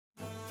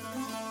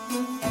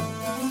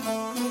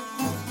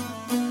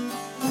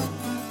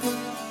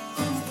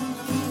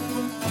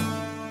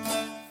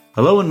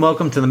Hello and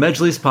welcome to the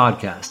Majlis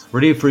podcast,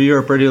 Radio Free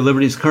Europe, Radio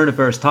Liberty's current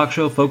affairs talk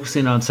show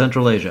focusing on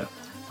Central Asia.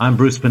 I'm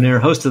Bruce Pannier,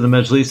 host of the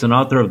Majlis and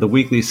author of the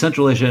weekly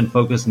Central Asia in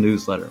Focus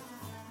newsletter.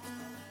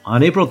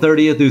 On April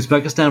 30th,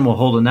 Uzbekistan will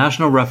hold a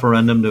national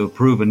referendum to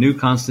approve a new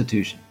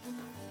constitution.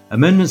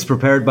 Amendments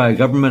prepared by a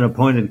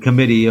government-appointed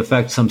committee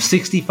affect some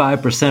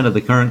 65% of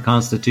the current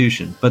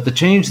constitution, but the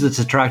change that's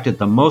attracted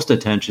the most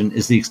attention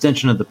is the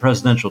extension of the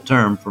presidential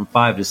term from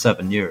 5 to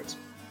 7 years.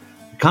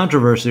 The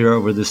controversy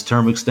over this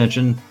term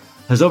extension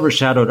has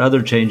overshadowed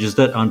other changes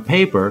that, on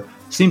paper,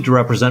 seem to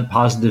represent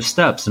positive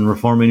steps in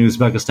reforming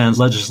Uzbekistan's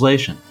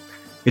legislation.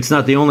 It's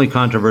not the only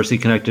controversy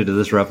connected to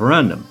this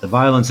referendum. The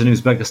violence in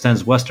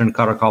Uzbekistan's Western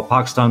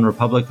Karakalpakstan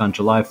Republic on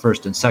July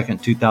 1st and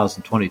 2nd,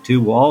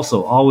 2022 will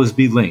also always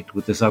be linked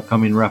with this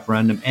upcoming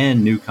referendum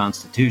and new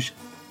constitution.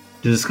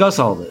 To discuss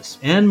all this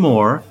and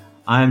more,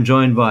 I am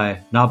joined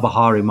by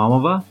Navbahor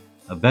Imamova,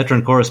 a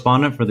veteran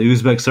correspondent for the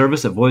Uzbek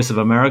service at Voice of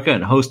America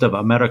and host of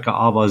America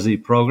Avazi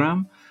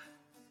program,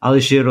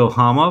 Alisher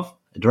Ilkhamov,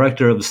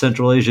 director of the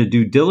Central Asia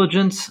Due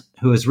Diligence,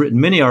 who has written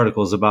many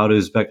articles about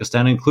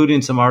Uzbekistan,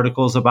 including some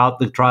articles about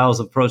the trials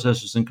of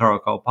protesters in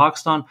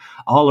Karakalpakstan.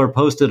 All are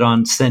posted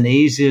on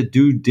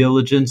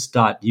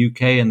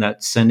CenasiaDueDiligence.uk, and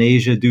that's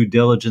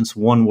CenasiaDueDiligence,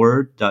 one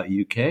word,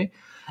 .uk.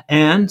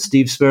 And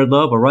Steve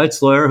Swerdlow, a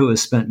rights lawyer who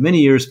has spent many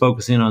years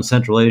focusing on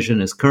Central Asia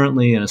and is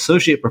currently an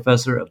associate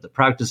professor of the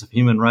practice of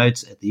human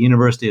rights at the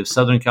University of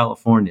Southern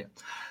California.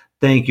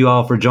 Thank you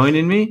all for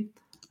joining me.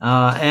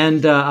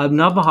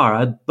 Navbahor,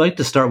 I'd like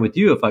to start with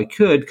you if I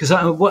could, because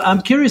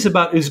I'm curious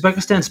about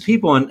Uzbekistan's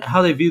people and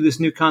how they view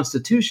this new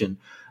constitution.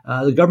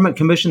 The government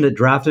commission that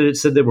drafted it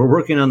said they were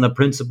working on the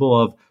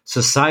principle of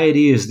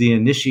society as the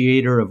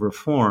initiator of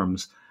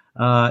reforms.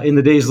 In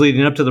the days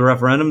leading up to the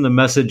referendum, the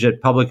message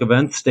at public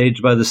events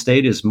staged by the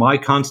state is my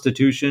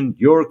constitution,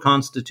 your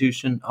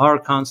constitution, our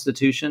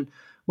constitution.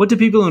 What do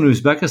people in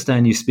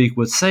Uzbekistan you speak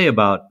with say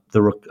about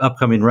the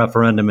upcoming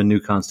referendum and new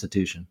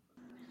constitution?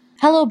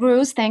 Hello,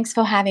 Bruce. Thanks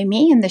for having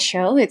me in the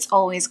show. It's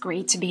always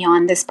great to be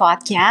on this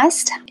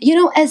podcast.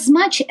 As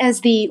much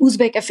as the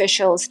Uzbek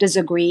officials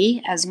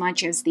disagree, as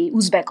much as the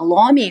Uzbek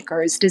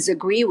lawmakers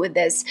disagree with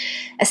this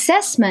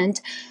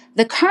assessment,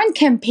 the current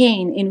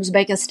campaign in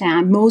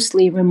Uzbekistan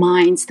mostly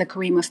reminds the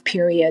Karimov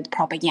period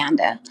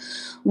propaganda,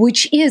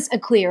 which is a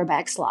clear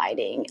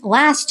backsliding.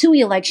 Last two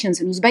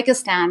elections in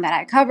Uzbekistan that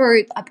I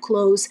covered up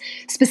close,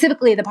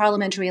 specifically the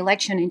parliamentary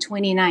election in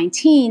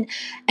 2019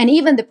 and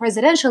even the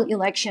presidential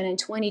election in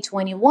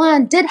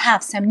 2021, did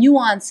have some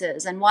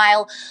nuances. And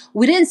while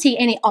we didn't see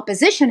any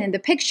opposition in the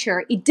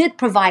picture, it did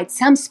provide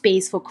some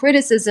space for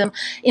criticism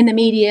in the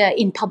media,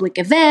 in public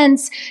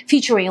events,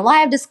 featuring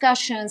live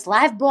discussions,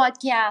 live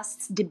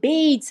broadcasts, debates,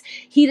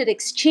 heated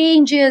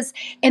exchanges,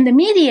 and the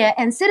media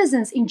and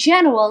citizens in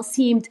general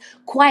seemed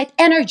quite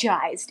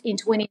energized in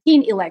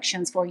 2018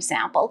 elections, for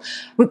example.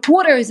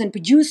 Reporters and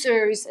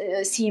producers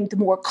seemed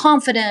more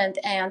confident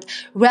and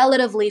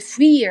relatively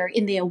freer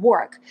in their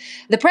work.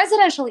 The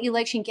presidential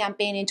election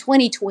campaign in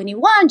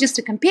 2021, just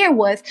to compare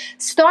with,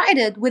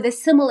 started with a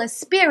similar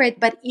spirit,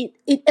 but it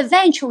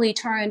eventually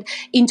turned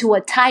into a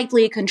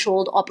tightly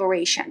controlled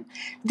operation.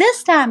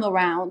 This time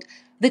around,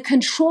 the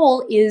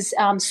control is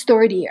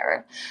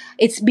sturdier.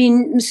 It's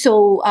been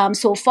so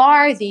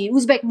far, the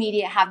Uzbek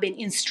media have been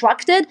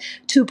instructed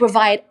to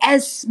provide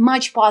as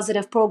much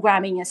positive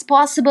programming as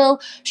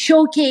possible,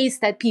 showcase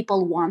that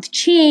people want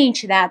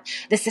change, that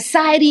the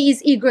society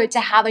is eager to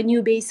have a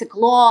new basic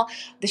law,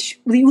 the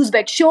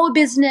Uzbek show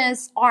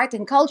business, art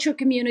and culture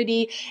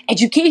community,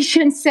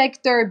 education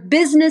sector,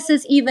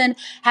 businesses even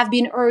have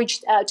been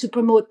urged to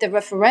promote the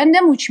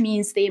referendum, which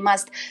means they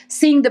must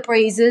sing the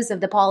praises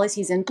of the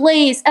policies in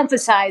place,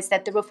 emphasize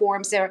that the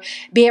reforms are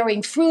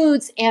bearing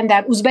fruits and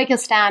that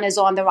Uzbekistan is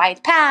on the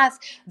right path,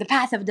 the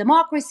path of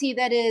democracy,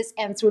 that is,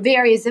 and through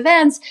various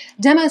events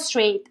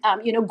demonstrate,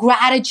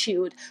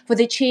 gratitude for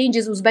the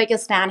changes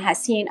Uzbekistan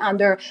has seen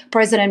under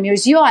President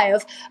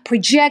Mirziyoev,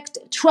 project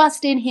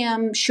trust in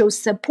him, show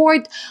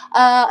support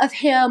of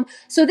him.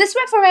 So this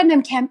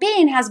referendum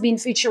campaign has been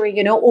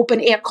featuring,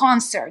 open air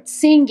concerts,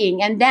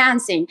 singing and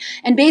dancing,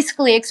 and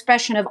basically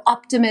expression of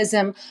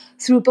optimism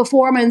through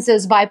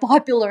performances by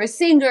popular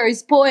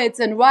singers, poets,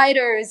 and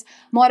writers,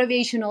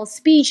 motivational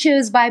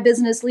speeches by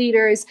business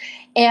leaders,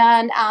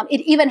 and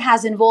it even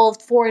has involved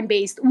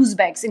foreign-based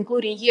Uzbeks,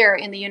 including here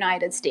in the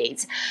United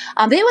States.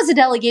 There was a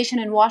delegation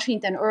in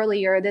Washington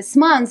earlier this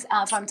month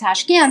from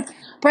Tashkent.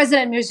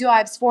 President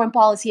Mirziyoyev's foreign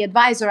policy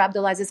advisor,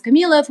 Abdulaziz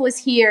Kamilov, was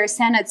here,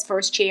 Senate's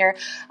first chair,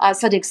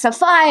 Sadiq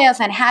Safayev,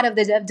 and head of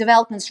the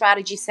Development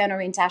Strategy Center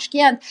in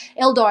Tashkent,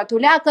 Eldar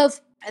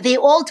Tulyakov. They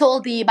all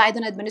told the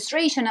Biden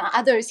administration and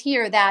others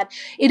here that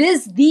it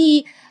is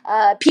the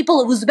people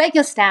of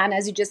Uzbekistan,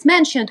 as you just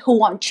mentioned, who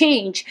want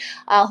change,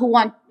 who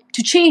want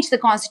to change the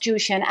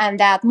constitution, and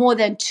that more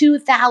than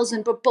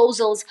 2,000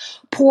 proposals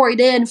poured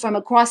in from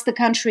across the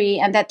country,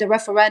 and that the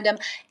referendum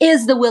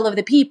is the will of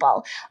the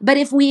people. But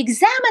if we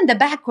examine the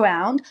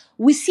background,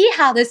 we see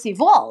how this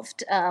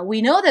evolved.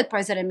 We know that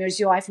President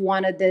Mirziyoev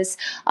wanted this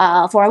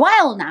for a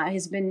while now.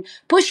 He's been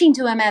pushing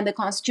to amend the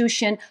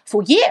constitution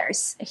for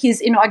years.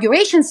 His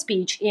inauguration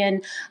speech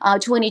in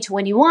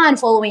 2021,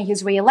 following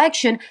his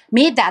re-election,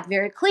 made that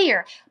very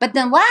clear. But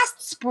then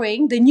last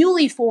spring, the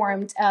newly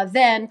formed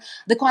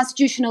the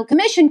Constitutional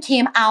Commission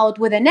came out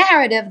with a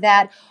narrative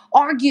that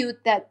argued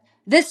that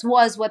this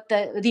was what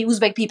the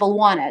Uzbek people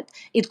wanted.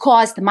 It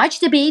caused much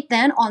debate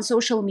then on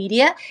social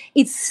media.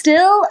 It's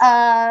still,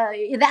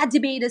 that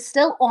debate is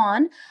still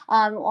on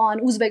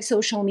Uzbek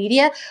social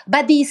media,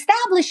 but the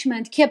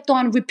establishment kept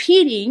on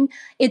repeating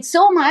it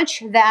so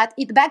much that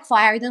it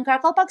backfired in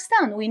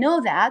Pakistan. We know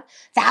that.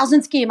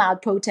 Thousands came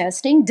out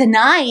protesting,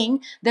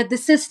 denying that the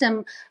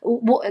system,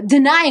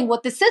 denying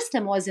what the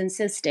system was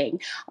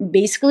insisting,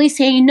 basically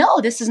saying,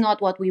 no, this is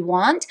not what we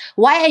want.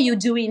 Why are you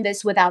doing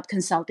this without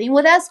consulting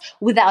with us,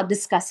 without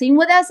discussing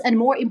with us, and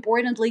more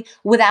importantly,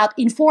 without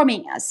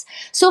informing us?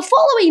 So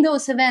following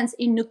those events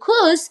in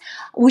Nukuz,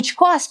 which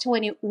cost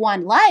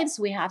 21 lives,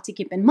 we have to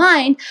keep in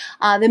mind,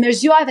 the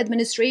Mirziyoyev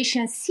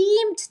administration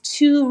seemed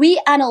to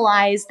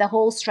reanalyze the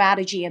whole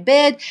strategy a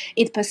bit.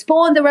 It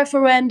postponed the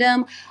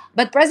referendum.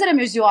 But President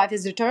Mirziyoyev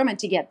is determined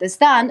to get this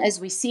done, as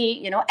we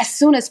see, as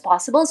soon as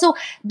possible. So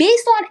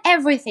based on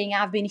everything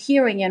I've been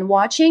hearing and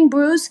watching,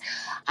 Bruce,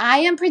 I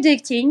am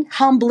predicting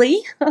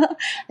humbly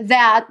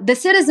that the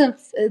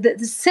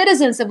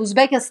citizens of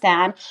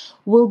Uzbekistan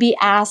will be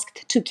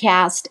asked to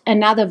cast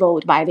another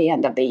vote by the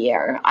end of the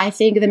year. I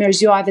think the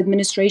Mirziyoyev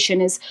administration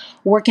is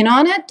working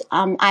on it.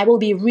 I will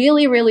be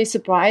really, really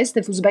surprised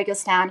if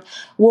Uzbekistan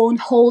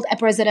won't hold a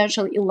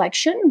presidential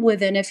election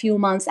within a few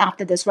months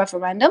after this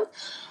referendum,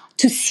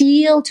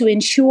 to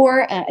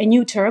ensure a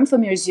new term for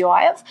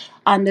Mirziyoyev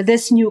under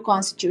this new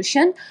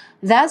constitution,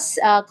 thus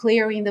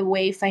clearing the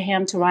way for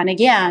him to run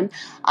again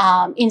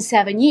in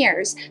 7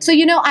 years. So,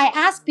 I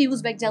asked the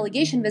Uzbek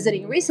delegation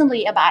visiting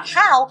recently about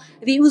how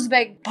the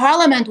Uzbek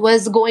parliament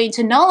was going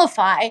to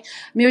nullify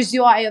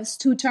Mirziyoyev's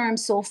 2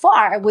 terms so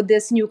far with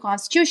this new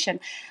constitution.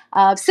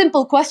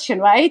 Simple question,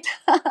 right?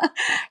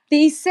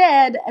 They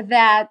said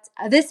that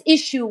this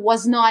issue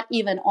was not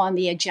even on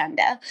the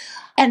agenda.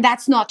 And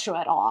that's not true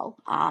at all.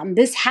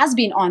 This has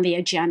been on the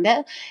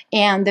agenda.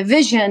 And the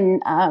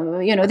vision,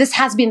 this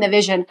has been the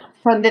vision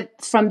from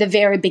the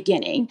very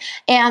beginning.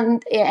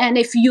 And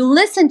if you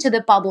listen to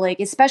the public,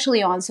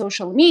 especially on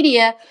social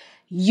media,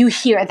 you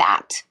hear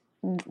that.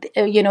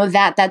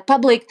 That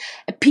public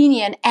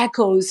opinion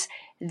echoes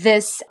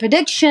this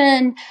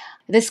prediction,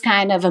 this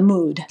kind of a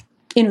mood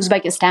in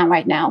Uzbekistan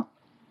right now.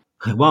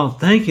 Well,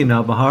 thank you,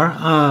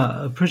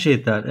 Navbahor.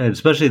 Appreciate that,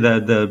 especially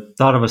the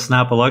thought of a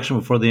snap election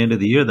before the end of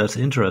the year. That's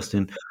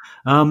interesting.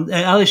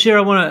 Alisher,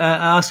 I want to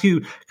ask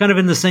you, kind of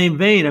in the same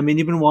vein. I mean,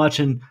 you've been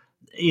watching,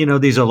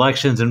 these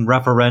elections and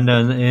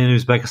referenda in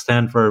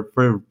Uzbekistan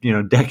for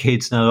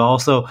decades now.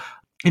 Also,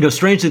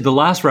 strangely, the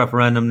last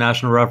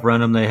national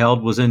referendum they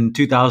held was in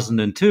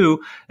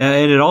 2002,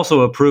 and it also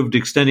approved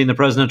extending the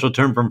presidential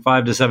term from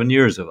 5 to 7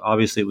 years.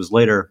 Obviously, it was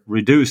later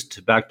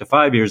reduced back to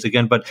 5 years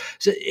again. But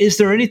is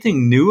there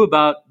anything new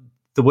about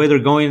the way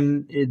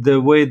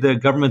the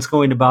government's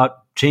going about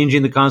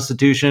changing the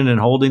constitution and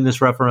holding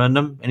this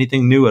referendum?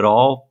 Anything new at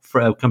all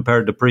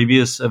compared to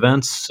previous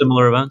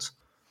similar events?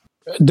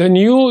 The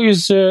new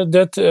is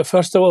that,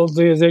 first of all,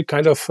 they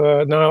kind of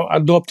now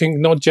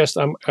adopting not just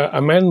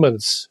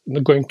amendments,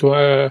 going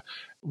to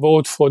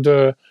vote for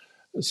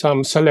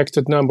some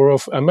selected number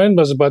of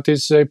amendments, but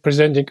it's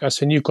presenting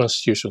as a new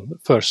constitution, the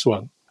first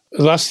one.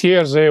 Last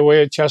year, they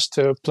were just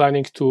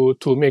planning to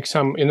make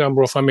a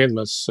number of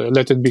amendments,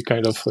 let it be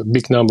kind of a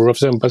big number of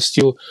them, but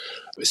still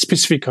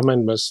specific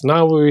amendments.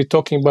 Now we're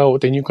talking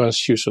about a new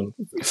constitution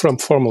from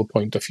formal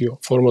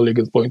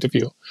legal point of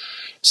view.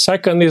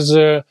 Second is,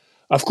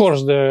 of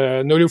course,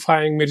 the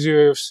nullifying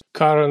Mirziyoyev's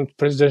current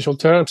presidential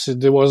terms.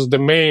 It was the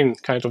main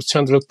kind of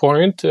central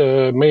point,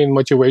 main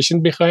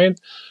motivation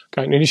behind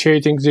kind of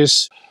initiating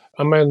these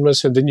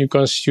amendments and the new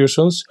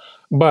constitutions.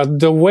 But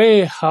the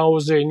way how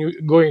they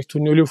going to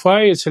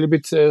nullify it's a little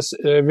bit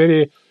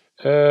very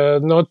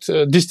not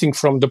distinct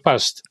from the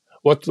past.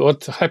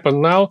 What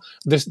happened now?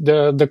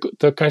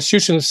 The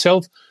constitution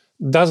itself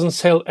doesn't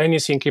say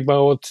anything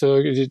about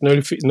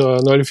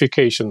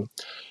nullification.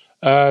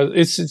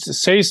 It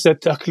says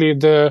that actually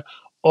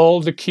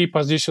all the key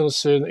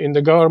positions in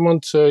the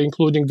government,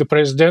 including the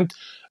president,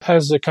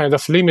 has a kind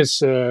of limits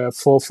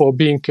for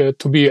being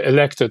to be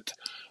elected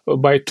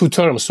by 2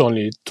 terms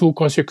only, 2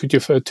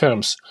 consecutive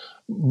terms.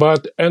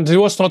 And it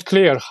was not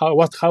clear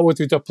how it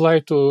would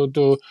apply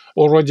to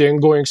already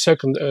ongoing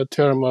second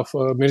term of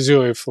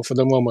Mirziyoyev for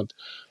the moment.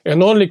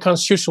 And only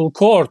Constitutional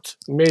Court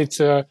made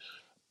a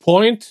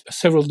point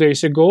several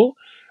days ago.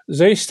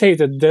 They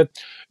stated that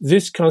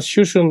this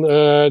constitution,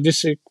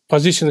 this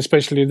position,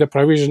 especially the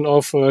provision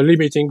of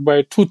limiting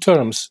by 2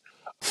 terms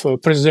for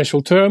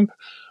presidential term,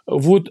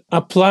 would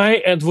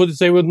apply and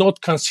they would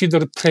not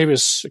consider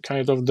previous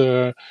kind of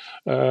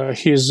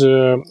his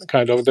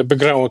kind of the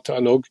background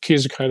and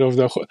his kind of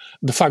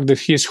the fact that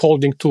he's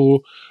holding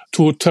two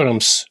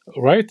terms,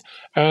 right?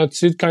 And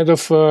it kind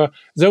of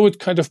they would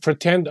kind of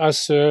pretend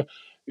as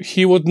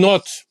he would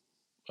not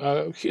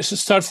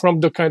start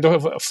from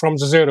from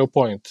the 0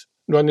 point.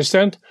 You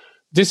understand?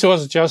 This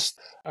was just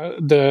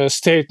the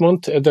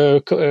statement.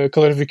 The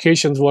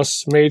clarification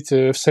was made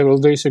several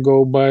days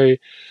ago by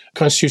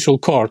Constitutional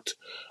Court.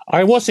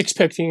 I was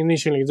expecting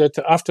initially that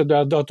after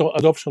the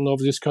adoption of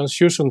this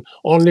constitution,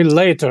 only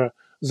later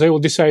they will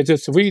decide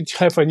that we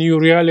have a new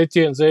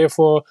reality and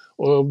therefore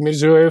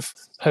Mirziyoev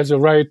has a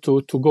right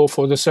to go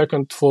for the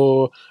second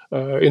for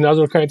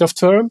another kind of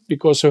term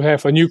because we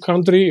have a new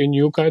country, a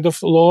new kind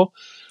of law.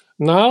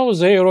 Now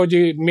they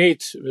already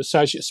made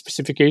such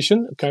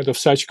specification, kind of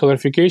such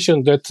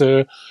clarification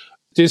that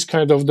this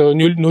kind of the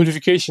new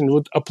notification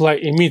would apply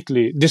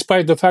immediately,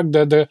 despite the fact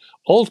that the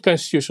old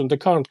constitution, the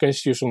current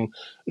constitution,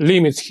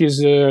 limits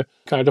his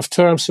kind of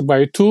terms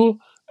by 2,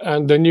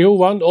 and the new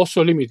one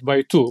also limit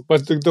by 2.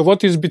 But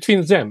what is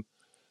between them?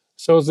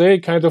 So they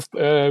kind of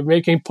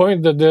making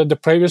point that the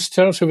previous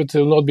terms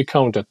will not be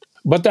counted.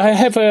 But I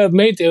have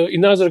made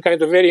another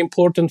kind of very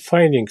important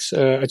findings.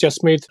 I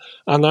just made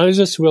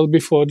analysis well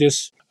before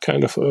this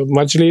kind of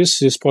majlis,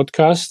 this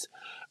podcast.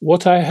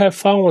 What I have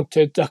found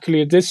that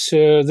actually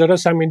there are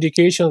some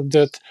indications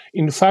that,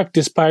 in fact,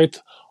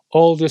 despite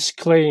all these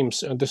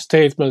claims and the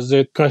statements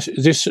that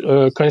these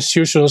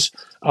constitutions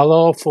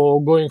allow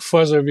for going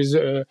further with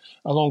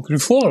along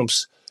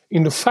reforms,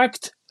 in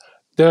fact,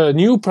 the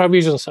new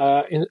provisions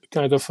are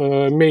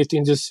made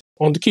in this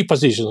on the key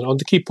positions, on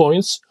the key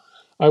points.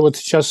 I would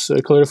just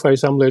clarify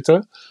some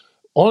later.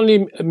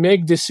 Only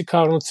make this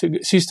current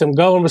system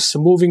governments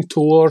moving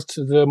towards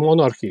the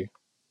monarchy.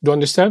 Do you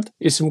understand?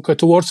 It's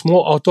towards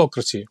more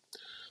autocracy.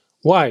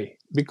 Why?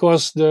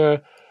 Because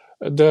for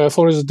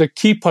instance, the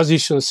key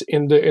positions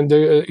in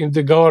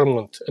the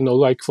government,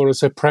 like for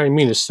the prime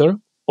minister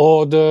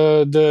or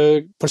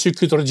the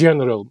prosecutor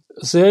general,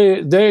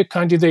 their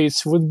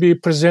candidates would be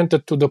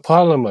presented to the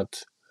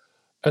parliament,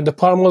 and the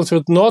parliament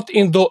would not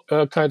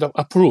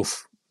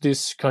approve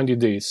these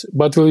candidates,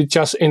 but will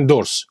just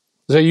endorse.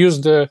 They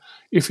use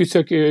if you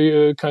take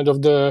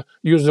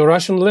use the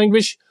Russian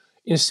language,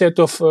 instead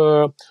of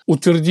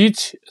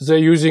утвердить, they're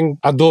using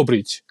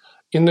одобрить.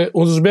 In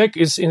Uzbek,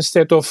 it's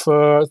instead of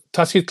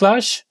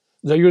tasdiklash,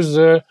 they use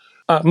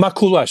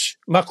makulash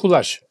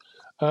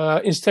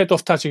instead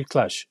of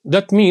tasdiklash.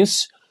 That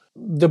means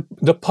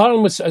the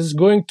parliament is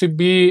going to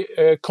be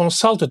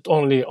consulted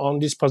only on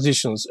these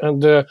positions,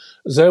 and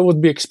they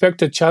would be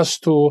expected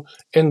just to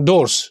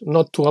endorse,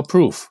 not to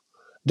approve.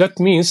 That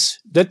means,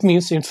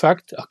 in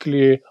fact,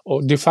 actually,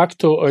 or de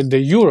facto or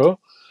de jure,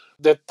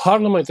 the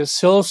parliament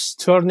itself is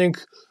turning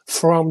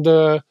from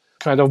the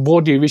kind of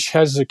body which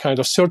has a kind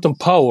of certain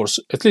powers,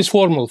 at least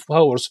formal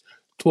powers,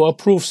 to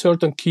approve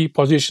certain key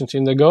positions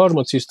in the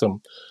government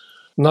system,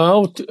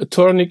 now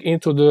turning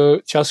into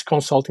the just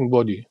consulting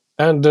body.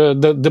 And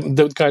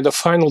the kind of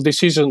final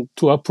decision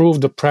to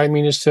approve the prime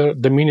minister,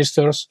 the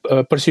ministers,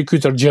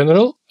 prosecutor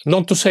general,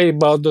 not to say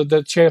about the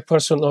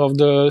chairperson of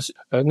the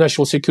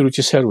National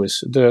Security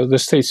Service, the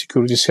State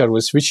Security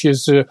Service, which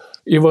is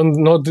even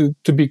not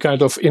to be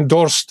kind of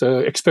endorsed,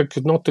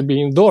 expected not to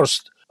be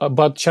endorsed,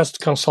 but just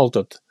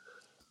consulted.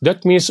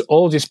 That means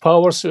all these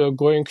powers are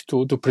going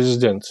to the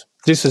president.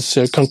 This is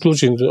a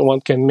conclusion that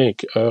one can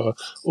make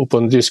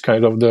upon this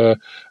kind of the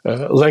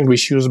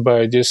language used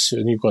by this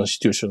new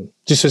constitution.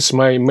 This is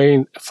my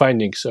main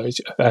findings I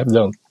have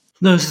done.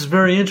 No, this is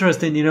very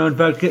interesting. In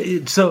fact,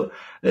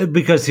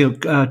 because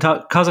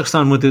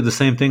Kazakhstan went through the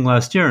same thing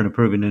last year in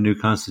approving a new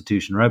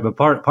constitution, right? But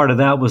part of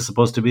that was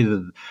supposed to be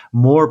that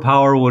more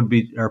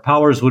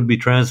powers would be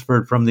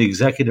transferred from the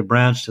executive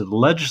branch to the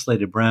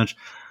legislative branch.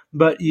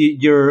 But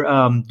your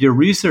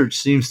research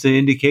seems to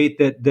indicate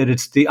that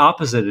it's the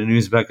opposite in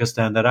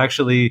Uzbekistan, that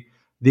actually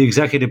the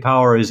executive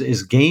power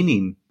is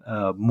gaining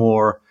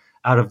more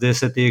out of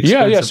this at the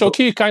expense of... So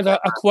he kind of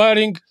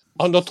acquiring,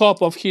 on the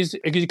top of his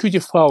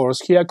executive powers,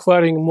 he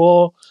acquiring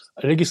more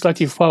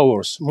legislative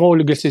powers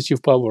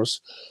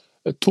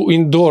to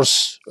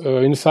endorse,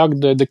 in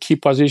fact, the key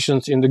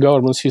positions in the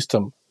government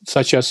system,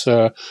 such as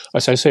I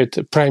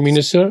said, prime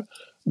minister,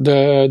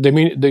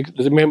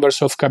 the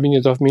members of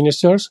cabinet of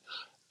ministers,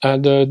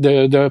 and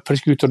the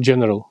prosecutor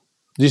general.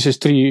 This is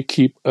 3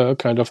 key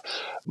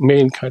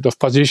main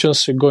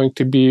positions going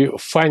to be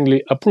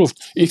finally approved,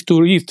 if to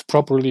read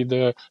properly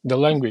the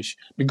language,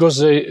 because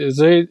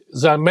they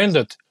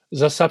amended,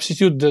 they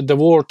substitute the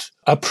word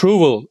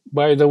approval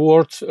by the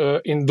word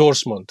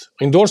endorsement.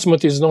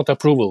 Endorsement is not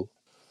approval.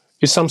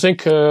 It's something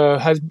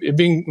has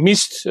been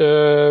missed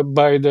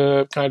by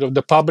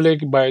the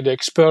public, by the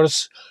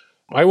experts.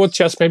 I would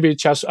just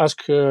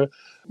ask you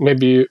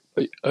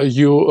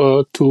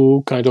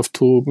to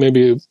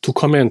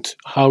comment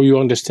how you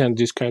understand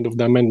this kind of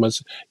the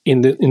amendments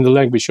in the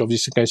language of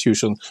this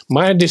constitution.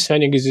 My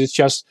understanding is it's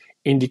just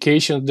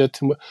indication that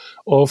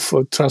of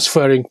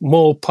transferring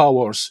more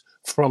powers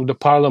from the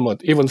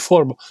parliament, even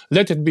formal.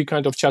 Let it be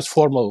kind of just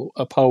formal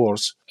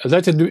powers.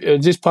 Let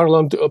it this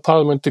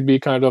parliament to be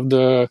kind of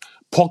the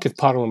pocket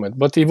parliament.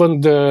 But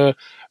even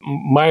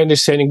my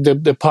understanding,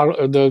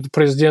 the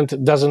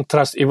president doesn't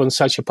trust even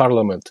such a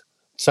parliament,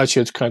 such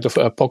a kind of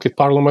a pocket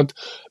parliament.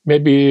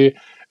 Maybe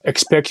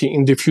expecting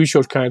in the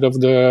future kind of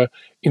the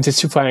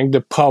intensifying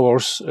the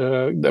powers.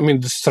 The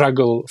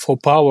struggle for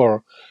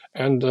power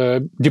and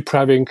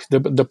depriving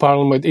the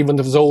parliament even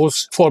of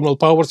those formal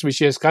powers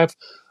which it have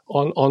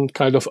on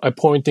kind of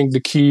appointing the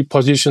key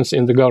positions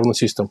in the government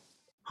system.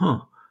 Huh.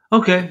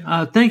 Okay.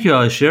 Thank you,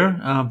 Alisher.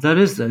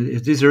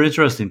 These are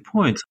interesting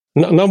points.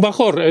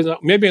 Navbahor,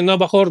 maybe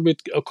Navbahor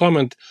would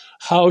comment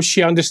how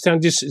she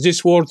understands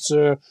these words,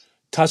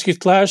 Tashkent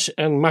clash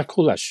and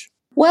Makulash.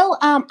 Well,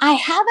 I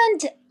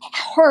haven't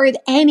heard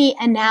any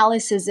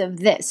analysis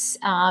of this,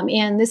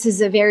 and this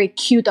is a very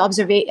acute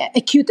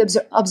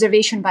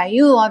observation by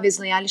you,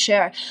 obviously,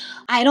 Alisher.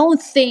 I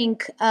don't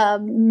think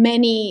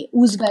many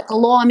Uzbek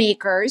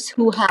lawmakers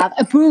who have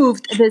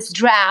approved this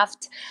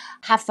draft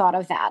have thought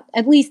of that.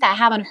 At least I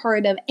haven't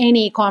heard of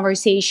any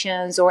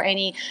conversations or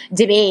any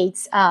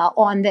debates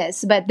on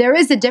this. But there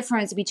is a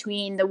difference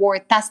between the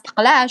word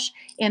tastqlash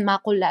and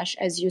maqullash,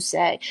 as you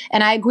say.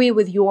 And I agree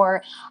with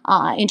your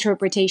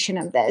interpretation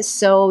of this.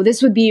 So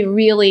this would be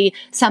really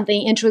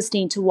something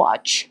interesting to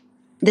watch.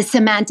 The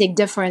semantic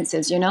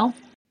differences,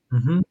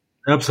 Mm-hmm.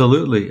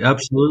 Absolutely.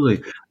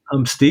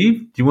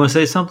 Steve, do you want to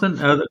say something?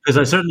 Because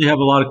I certainly have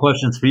a lot of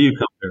questions for you,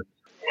 Commander.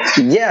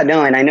 Yeah,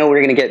 no, and I know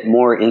we're going to get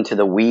more into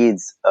the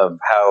weeds of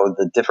how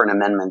the different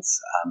amendments,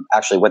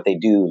 actually what they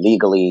do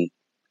legally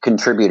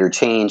contribute or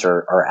change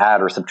or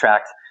add or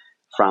subtract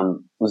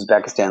from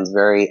Uzbekistan's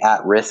very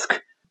at-risk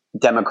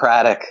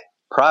democratic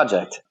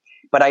project.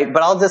 But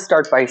I'll just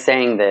start by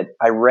saying that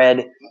I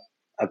read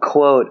a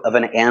quote of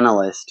an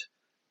analyst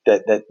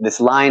that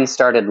this line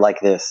started like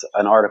this,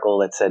 an article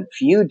that said,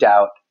 "Few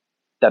doubt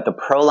that the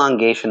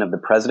prolongation of the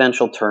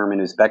presidential term in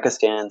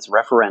Uzbekistan's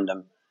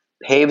referendum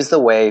paves the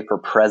way for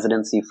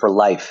presidency for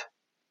life."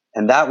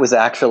 And that was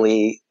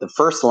actually the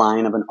first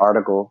line of an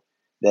article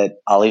that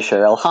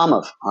Alisher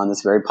Ilkhamov on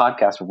this very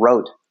podcast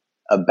wrote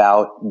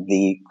about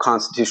the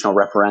constitutional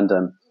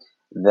referendum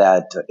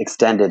that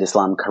extended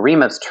Islam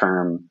Karimov's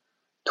term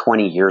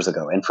 20 years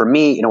ago. And for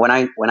me, when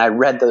I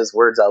read those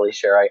words,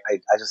 Alisher, I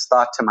just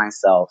thought to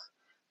myself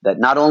that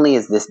not only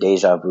is this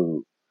deja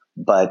vu,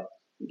 but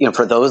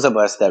for those of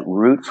us that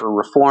root for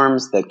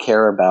reforms, that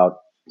care about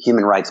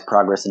human rights,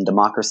 progress, and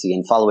democracy,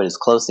 and follow it as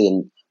closely.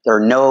 And there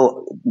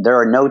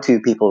are no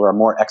two people who are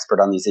more expert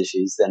on these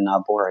issues than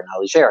Navbahor and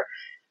Alisher.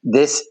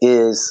 This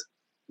is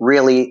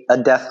really a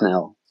death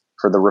knell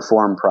for the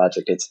reform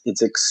project.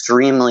 It's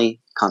extremely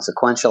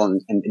consequential,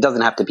 and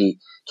it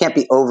can't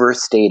be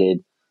overstated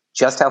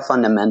just how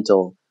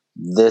fundamental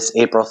this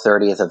April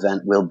 30th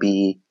event will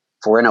be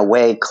for, in a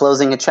way,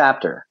 closing a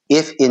chapter.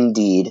 If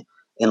indeed,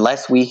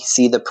 unless we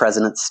see the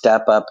president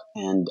step up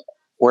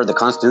or the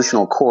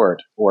Constitutional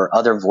Court or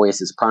other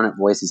voices, prominent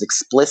voices,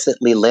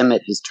 explicitly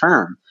limit his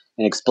term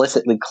and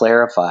explicitly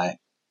clarify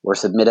or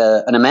submit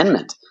an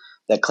amendment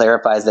that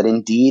clarifies that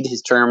indeed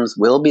his terms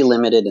will be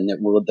limited and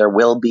that there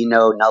will be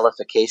no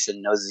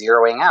nullification, no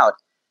zeroing out,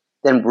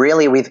 then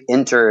really we've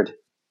entered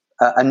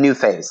a new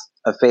phase,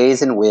 a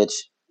phase in which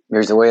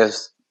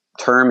Mirziyoyev's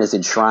term is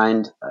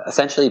enshrined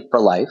essentially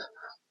for life.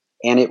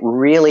 And it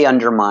really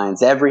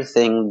undermines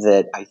everything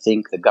that I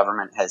think the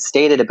government has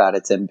stated about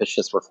its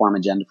ambitious reform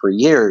agenda for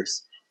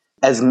years.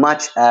 As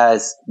much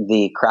as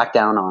the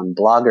crackdown on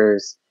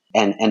bloggers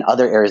and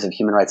other areas of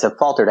human rights have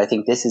faltered, I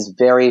think this is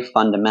very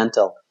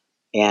fundamental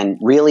and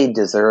really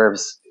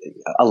deserves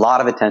a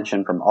lot of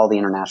attention from all the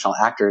international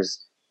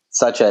actors,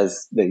 such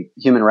as the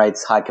Human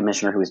Rights High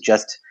Commissioner who was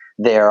just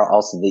there,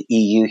 also the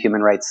EU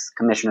Human Rights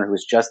Commissioner who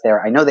was just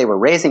there. I know they were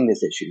raising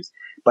these issues,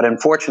 but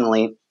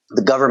unfortunately,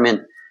 the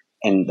government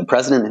and the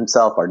president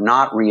himself are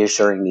not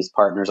reassuring these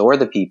partners or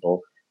the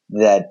people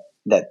that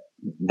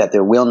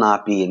there will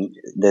not be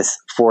this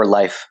for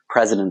life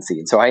presidency.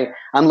 And so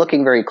I'm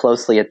looking very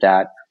closely at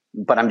that.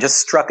 But I'm just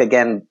struck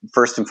again,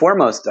 first and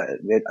foremost,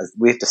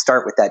 we have to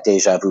start with that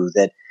deja vu,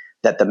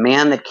 that the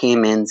man that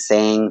came in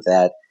saying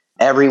that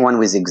everyone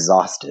was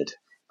exhausted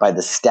by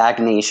the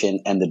stagnation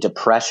and the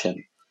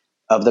depression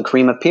of the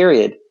Karimov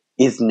period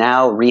is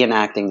now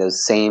reenacting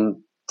those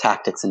same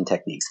tactics and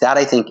techniques. That,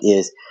 I think,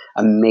 is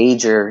a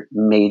major,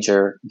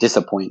 major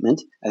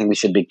disappointment. I think we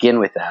should begin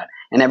with that.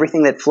 And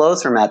everything that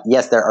flows from that,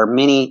 yes, there are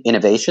many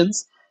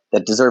innovations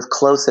that deserve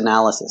close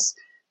analysis.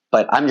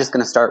 But I'm just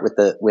going to start with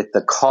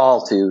the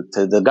call to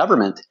the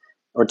government,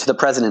 or to the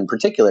president in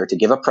particular, to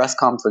give a press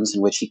conference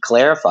in which he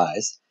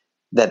clarifies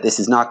that this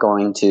is not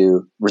going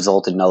to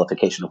result in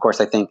nullification. Of course,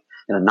 I think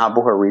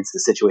Navbahor reads the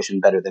situation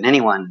better than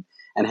anyone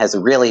and has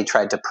really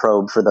tried to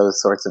probe for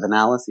those sorts of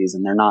analyses,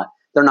 and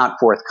they're not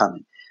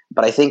forthcoming.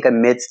 But I think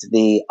amidst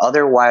the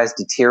otherwise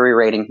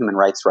deteriorating human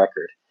rights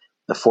record,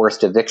 the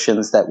forced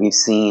evictions that we've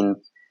seen,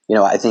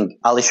 I think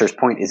Alisher's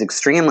point is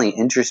extremely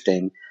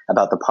interesting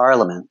about the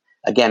parliament.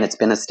 Again, it's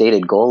been a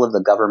stated goal of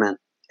the government.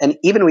 And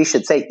even we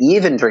should say,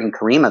 even during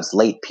Karimov's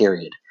late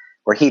period,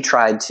 where he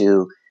tried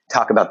to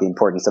talk about the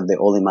importance of the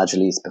Oli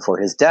Majlis before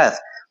his death.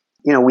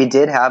 We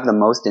did have the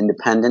most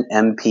independent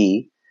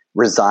MP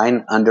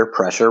resign under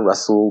pressure,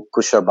 Rasul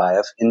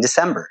Kusherbayev, in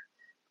December.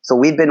 So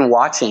we've been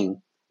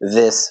watching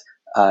this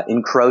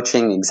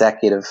encroaching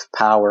executive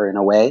power in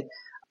a way.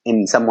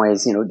 In some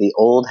ways, the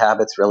old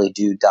habits really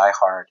do die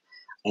hard.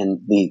 And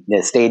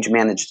the stage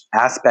managed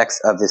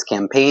aspects of this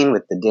campaign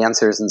with the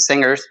dancers and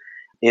singers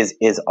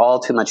is all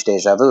too much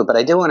deja vu. But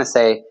I do want to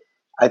say,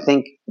 I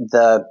think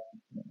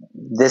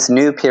this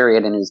new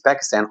period in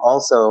Uzbekistan,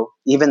 also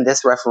even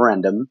this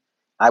referendum,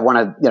 I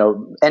want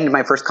to end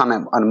my first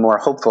comment on a more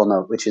hopeful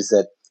note, which is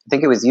that I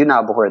think it was you,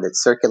 Navbahor, that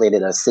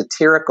circulated a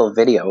satirical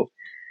video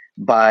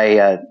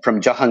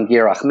from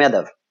Jahangir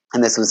Ahmedov,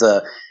 and this was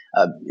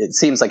it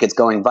seems like it's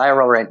going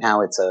viral right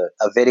now. It's a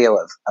video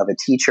of a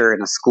teacher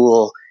in a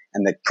school,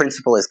 and the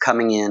principal is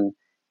coming in,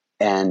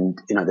 and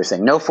they're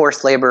saying no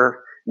forced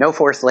labor, no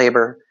forced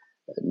labor,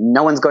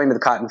 no one's going to the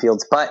cotton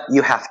fields, but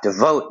you have to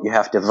vote,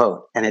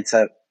 and it's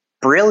a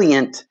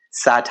brilliant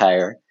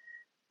satire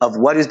of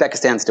what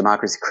Uzbekistan's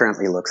democracy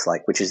currently looks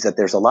like, which is that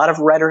there's a lot of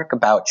rhetoric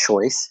about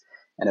choice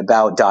and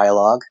about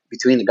dialogue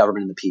between the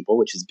government and the people,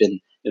 which has been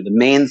the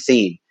main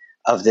theme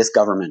of this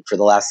government for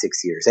the last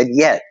 6 years. And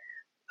yet,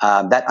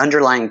 that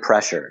underlying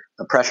pressure,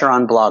 the pressure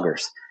on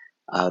bloggers,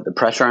 the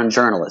pressure on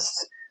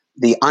journalists,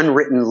 the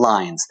unwritten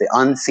lines, the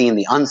unseen,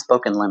 the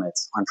unspoken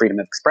limits on freedom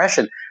of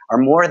expression are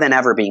more than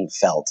ever being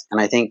felt.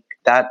 And I think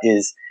that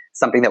is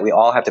something that we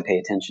all have to pay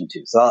attention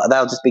to. So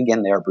I'll just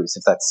begin there, Bruce,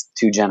 if that's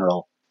too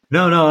general.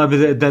 No, I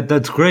mean,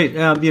 that's great.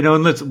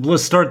 And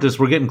let's start this.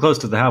 We're getting close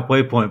to the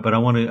halfway point, but I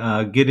want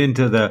to get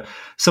into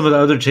some of the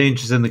other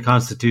changes in the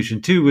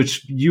Constitution too,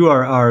 which you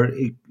are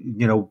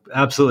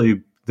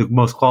absolutely the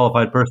most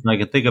qualified person I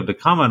can think of to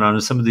comment on,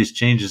 is some of these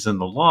changes in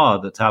the law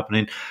that's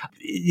happening.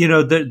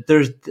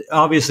 There's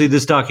obviously,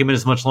 this document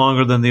is much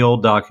longer than the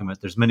old document.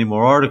 There's many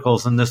more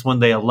articles. In this one,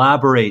 they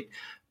elaborate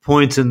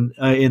points in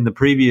the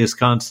previous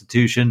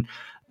Constitution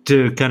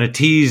to kind of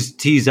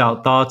tease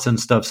out thoughts and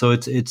stuff. So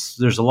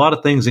there's a lot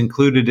of things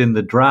included in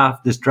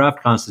this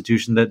draft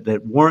Constitution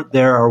that weren't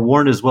there or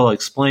weren't as well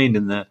explained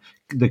in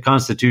the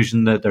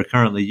Constitution that they're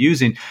currently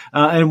using.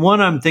 And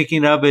one I'm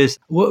thinking of is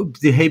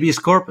the habeas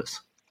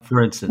corpus,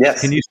 for instance. Yes.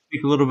 Can you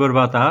speak a little bit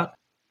about that?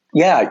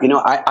 Yeah,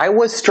 I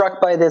was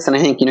struck by this, and I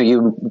think,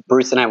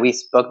 Bruce and I, we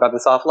spoke about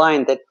this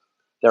offline, that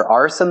there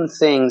are some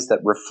things that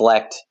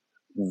reflect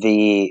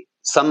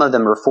some of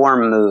them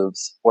reform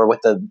moves, or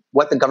what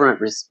the government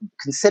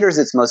considers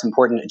its most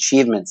important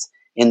achievements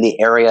in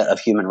the area of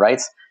human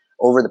rights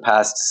over the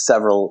past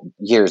several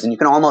years. And you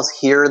can almost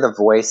hear the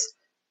voice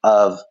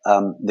of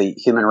the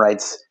human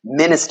rights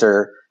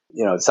minister.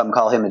 Some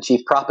call him a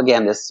chief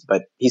propagandist,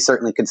 but he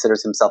certainly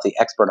considers himself the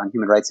expert on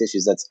human rights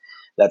issues.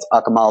 That's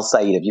Akmal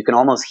Saidov. You can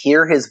almost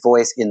hear his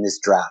voice in this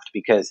draft,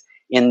 because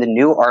in the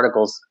new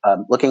articles,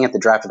 looking at the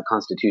draft of the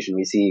Constitution,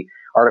 we see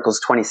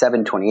Articles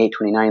 27, 28,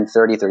 29,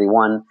 30,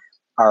 31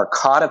 are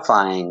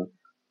codifying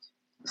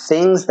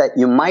things that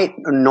you might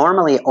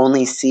normally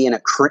only see in a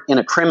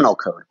criminal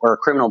code or a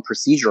criminal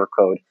procedure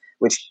code,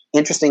 which,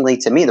 interestingly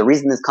to me, the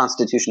reason this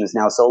Constitution is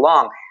now so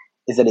long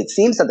is that it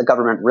seems that the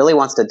government really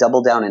wants to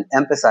double down and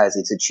emphasize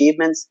its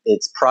achievements,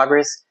 its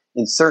progress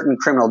in certain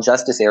criminal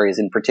justice areas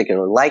in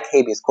particular, like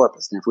habeas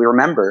corpus. And if we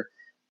remember,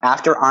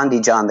 after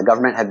Andijan, the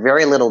government had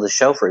very little to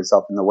show for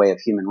itself in the way of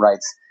human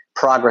rights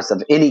progress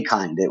of any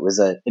kind. It was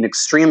an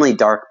extremely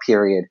dark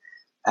period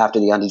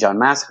after the Andijan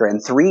massacre.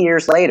 And 3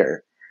 years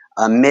later,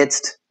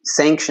 amidst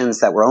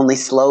sanctions that were only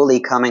slowly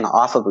coming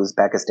off of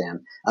Uzbekistan,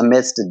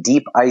 amidst a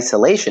deep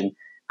isolation,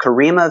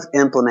 Karimov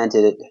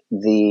implemented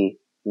the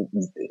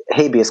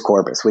habeas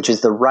corpus, which is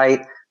the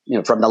right,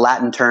 from the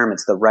Latin term,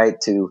 it's the right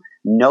to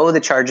know the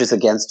charges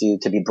against you,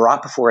 to be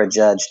brought before a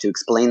judge, to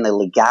explain the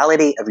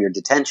legality of your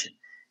detention.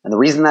 And the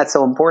reason that's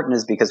so important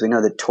is because we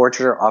know that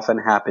torture often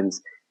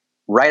happens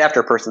right after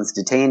a person's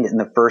detained in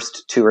the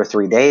first 2 or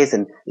 3 days.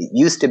 And it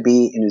used to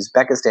be in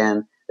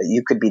Uzbekistan that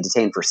you could be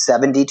detained for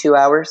 72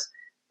 hours.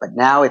 But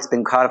now it's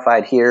been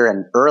codified here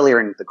and earlier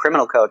in the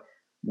criminal code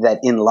that,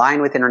 in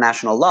line with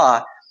international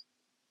law,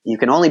 you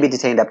can only be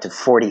detained up to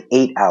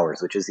 48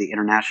 hours, which is the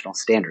international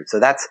standard. So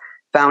that's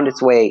found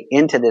its way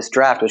into this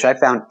draft, which I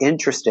found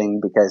interesting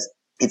because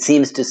it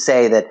seems to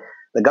say that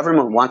the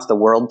government wants the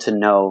world to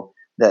know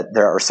that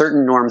there are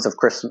certain norms of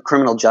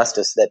criminal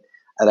justice that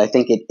I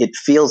think it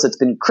feels it's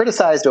been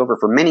criticized over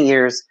for many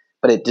years,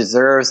 but it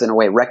deserves, in a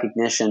way,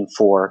 recognition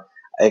for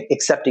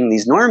accepting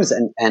these norms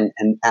and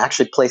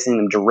actually placing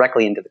them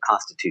directly into the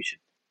Constitution.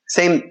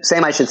 Same,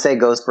 I should say,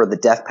 goes for the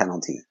death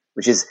penalty,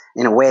 which is,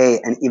 in a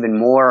way, an even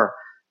more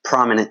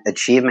prominent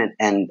achievement.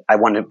 And I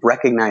want to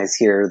recognize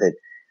here that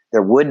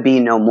there would be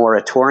no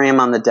moratorium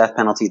on the death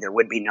penalty. There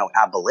would be no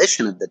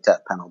abolition of the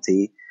death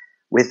penalty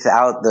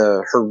without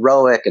the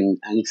heroic, and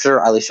I'm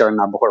sure Alisher and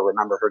Navbahor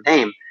remember her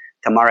name,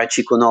 Tamara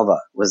Chikunova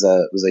was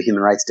a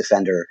human rights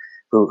defender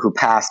who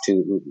passed,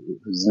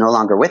 who's no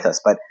longer with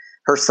us, but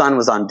her son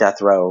was on death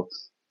row,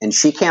 and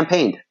she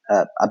campaigned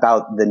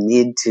about the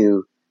need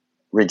to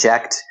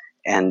reject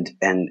and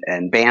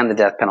ban the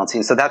death penalty.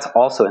 And so that's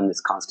also in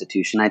this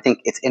constitution. I think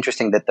it's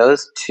interesting that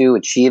those two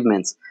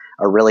achievements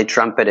are really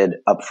trumpeted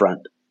up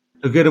front.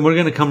 Good, and we're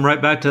going to come right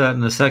back to that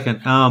in a second,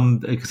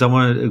 because I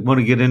want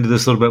to get into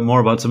this a little bit more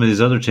about some of these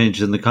other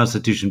changes in the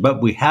Constitution.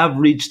 But we have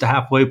reached a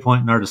halfway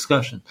point in our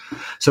discussion,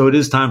 so it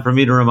is time for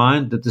me to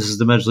remind that this is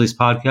the Majlis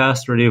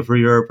podcast, Radio Free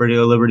Europe,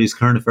 Radio Liberty's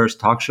current affairs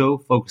talk show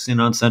focusing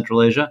on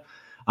Central Asia.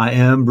 I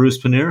am Bruce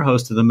Pannier,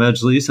 host of the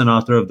Majlis and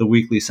author of the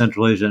weekly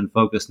Central Asia in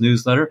Focus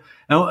newsletter.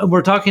 And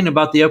we're talking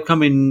about the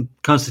upcoming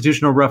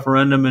constitutional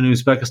referendum in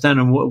Uzbekistan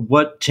and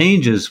what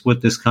changes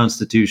with this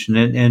constitution.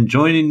 And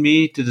joining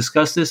me to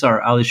discuss this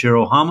are Alisher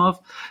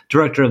Ilkhamov,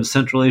 director of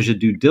Central Asia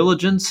Due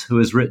Diligence, who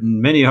has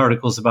written many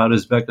articles about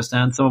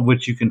Uzbekistan, some of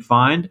which you can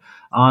find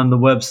on the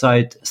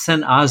website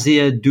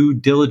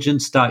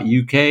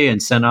centasiaduediligence.uk,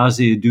 and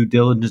Centrasia Due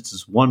Diligence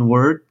is one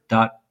word,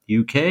 .uk.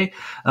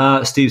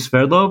 Steve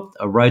Swerdlow,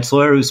 a rights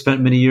lawyer who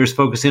spent many years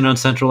focusing on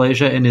Central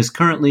Asia and is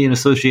currently an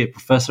associate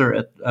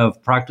professor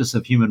of practice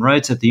of human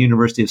rights at the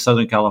University of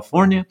Southern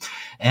California,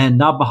 and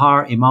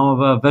Navbahor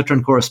Imamova,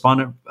 veteran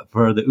correspondent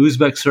for the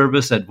Uzbek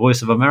service at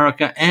Voice of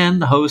America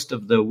and the host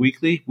of the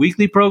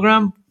weekly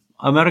program,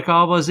 America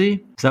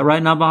Albazi. Is that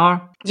right,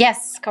 Navbahor?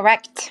 Yes,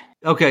 correct.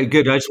 Okay,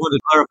 good. I just wanted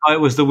to clarify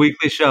it was the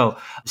weekly show.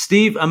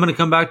 Steve, I'm going to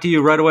come back to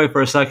you right away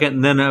for a second,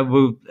 and then I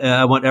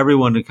want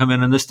everyone to come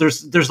in on this.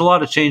 There's a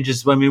lot of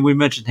changes. I mean, we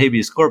mentioned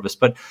habeas corpus,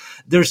 but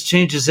there's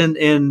changes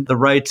in the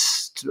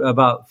rights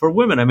for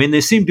women. I mean,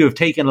 they seem to have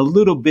taken a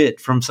little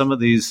bit from some of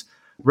these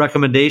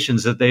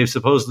recommendations that they've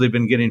supposedly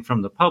been getting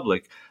from the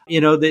public.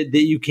 You know, that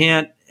you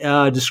can't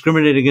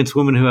discriminate against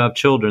women who have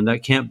children.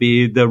 That can't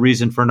be the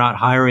reason for not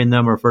hiring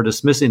them or for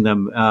dismissing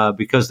them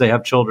because they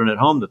have children at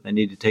home that they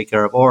need to take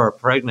care of or are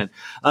pregnant.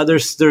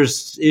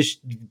 There's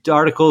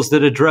articles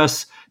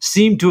that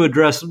seem to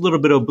address a little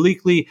bit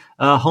obliquely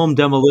home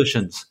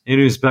demolitions in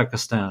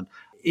Uzbekistan,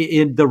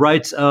 in the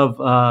rights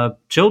of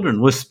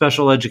children with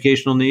special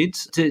educational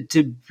needs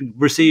to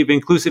receive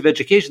inclusive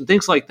education,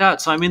 things like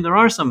that. So, I mean, there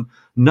are some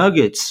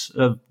nuggets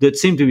that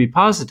seem to be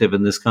positive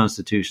in this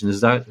constitution.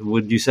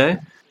 Would you say?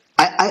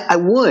 I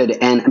would.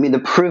 And I mean, the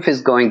proof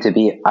is going to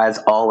be, as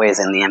always,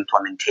 in the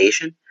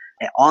implementation.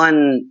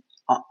 On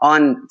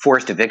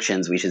forced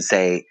evictions, we should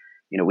say,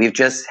 you know, we've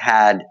just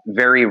had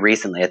very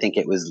recently, I think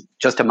it was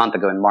just a month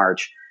ago in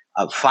March,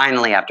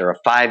 finally, after a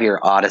 5-year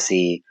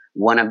odyssey,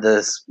 one of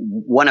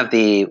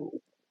the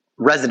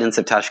residents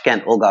of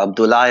Tashkent, Olga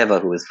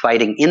Abdullayeva, who was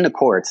fighting in the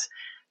courts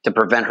to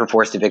prevent her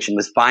forced eviction,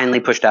 was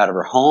finally pushed out of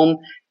her home.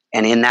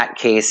 And in that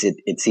case,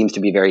 it seems to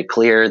be very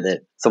clear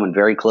that someone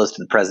very close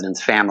to the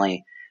president's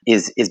family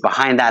is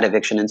behind that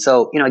eviction. And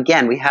so, you know,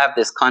 again, we have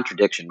this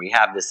contradiction. We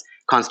have this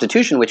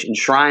constitution which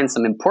enshrines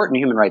some important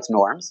human rights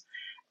norms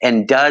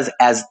and does,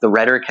 as the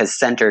rhetoric has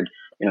centered,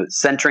 you know,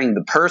 centering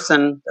the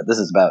person, that this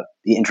is about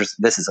the interest,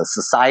 this is a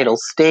societal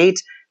state,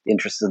 the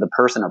interests of the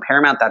person are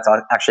paramount. That's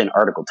actually in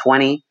Article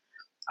 20.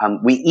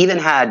 We even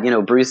had, you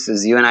know, Bruce,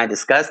 as you and I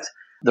discussed,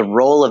 the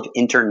role of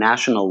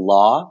international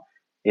law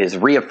is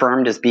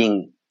reaffirmed as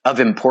being of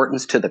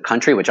importance to the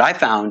country, which I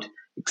found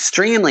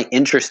extremely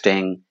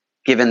interesting,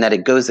 given that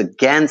it goes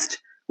against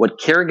what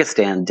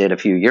Kyrgyzstan did a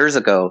few years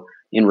ago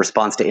in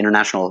response to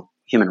international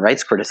human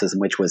rights criticism,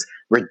 which was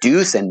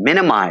reduce and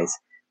minimize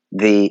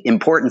the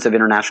importance of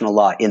international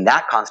law in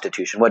that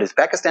constitution. What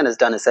Uzbekistan has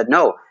done is said,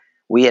 no,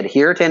 we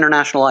adhere to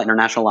international law.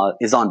 International law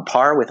is on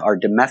par with our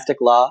domestic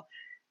law.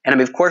 And I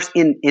mean, of course,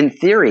 in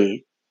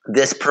theory,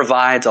 this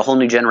provides a whole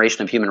new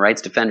generation of human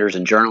rights defenders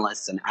and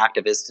journalists and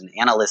activists and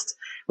analysts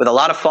with a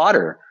lot of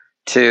fodder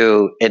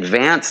to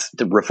advance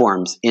the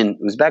reforms in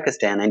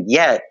Uzbekistan. And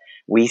yet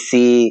we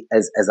see,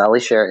 as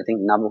Alisher, I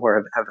think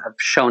Navbahor have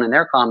shown in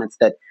their comments,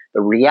 that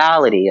the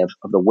reality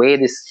of the way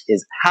this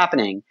is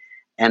happening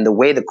and the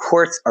way the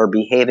courts are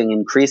behaving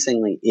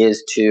increasingly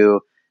is to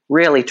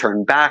really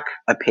turn back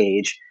a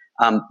page.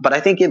 But I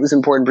think it was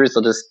important, Bruce,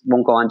 I just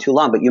won't go on too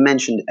long, but you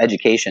mentioned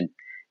education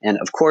and,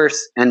 of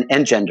course,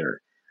 and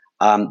gender.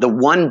 The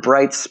one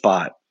bright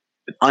spot,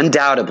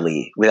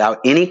 undoubtedly, without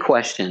any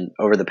question,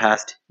 over the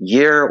past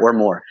year or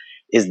more,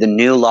 is the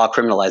new law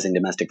criminalizing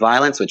domestic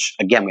violence, which,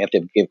 again, we have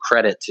to give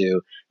credit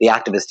to the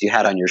activists you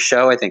had on your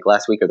show, I think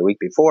last week or the week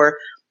before,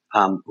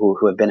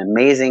 who have been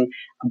amazing,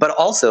 but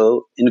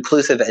also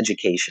inclusive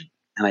education.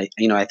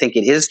 And I think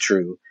it is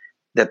true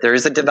that there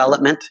is a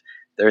development,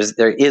 there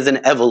is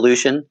an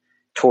evolution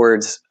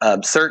towards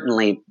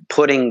certainly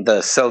putting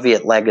the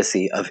Soviet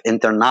legacy of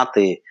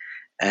internaty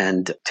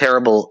and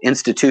terrible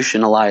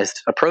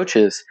institutionalized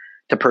approaches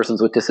to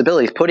persons with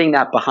disabilities, putting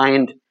that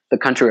behind the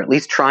country, or at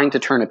least trying to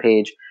turn a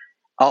page.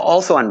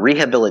 Also on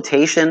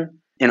rehabilitation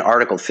in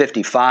Article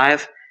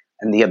 55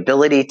 and the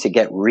ability to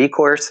get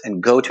recourse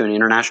and go to an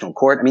international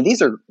court. I mean,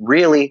 these are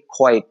really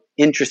quite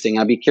interesting.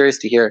 I'd be curious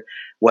to hear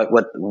what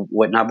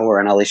Navbahor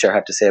and Alisher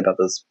have to say about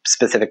those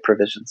specific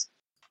provisions.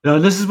 Now,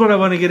 this is what I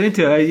want to get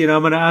into.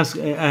 I'm going to ask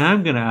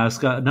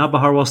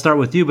Navbahor. We'll start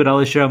with you, but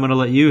Alisher, I'm going to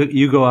let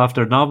you go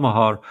after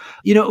Navbahor.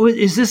 You know,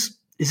 is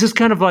this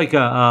kind of like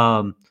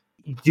a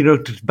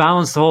to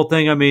balance the whole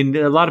thing, I mean,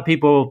 a lot of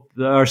people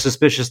are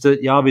suspicious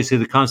that obviously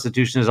the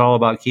Constitution is all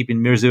about keeping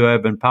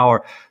Mirziyoyev in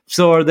power.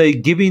 So are they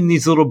giving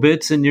these little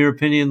bits, in your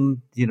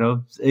opinion,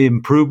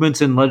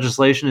 improvements in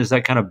legislation? Is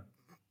that kind of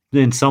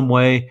in some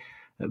way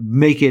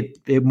make it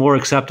more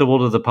acceptable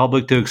to the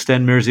public to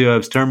extend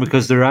Mirziyoyev's term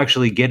because they're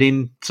actually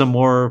getting some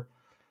more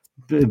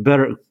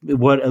better,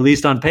 what at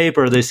least on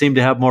paper, they seem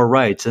to have more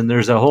rights. And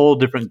there's a whole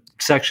different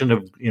section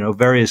of,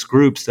 various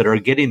groups that are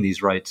getting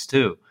these rights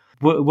too.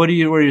 What are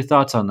your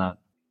thoughts on that?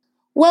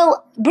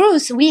 Well,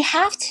 Bruce, we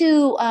have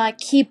to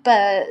keep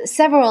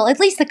at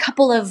least a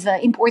couple of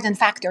important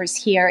factors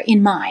here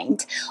in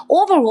mind.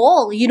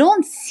 Overall, you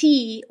don't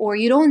see or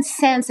you don't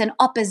sense an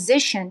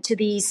opposition to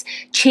these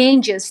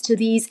changes, to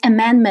these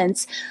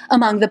amendments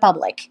among the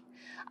public.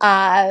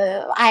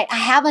 I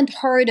haven't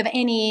heard of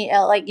any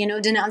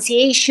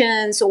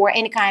denunciations or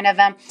any kind of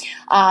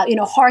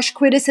harsh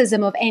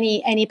criticism of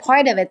any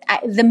part of it.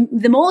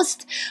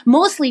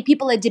 Mostly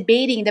people are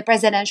debating the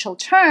presidential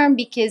term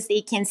because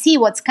they can see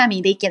what's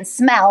coming, they can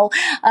smell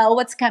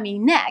what's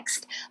coming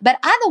next. But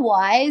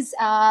otherwise,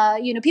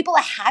 people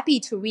are happy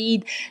to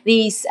read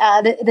this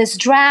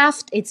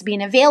draft. It's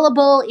been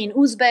available in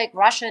Uzbek,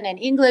 Russian, and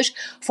English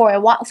for a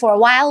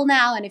while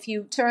now. And if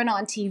you turn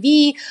on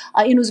TV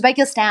in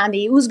Uzbekistan,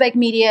 the Uzbek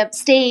media,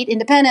 state,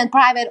 independent,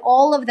 private,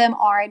 all of them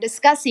are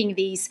discussing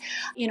these,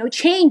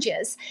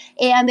 changes.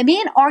 And the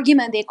main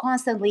argument they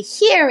constantly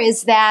hear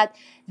is that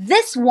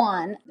this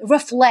one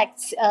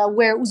reflects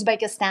where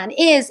Uzbekistan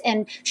is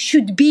and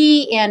should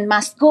be and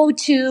must go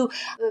to,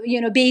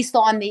 based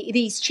on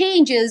these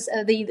changes.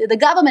 The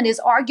government is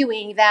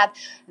arguing that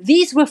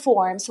these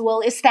reforms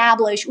will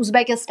establish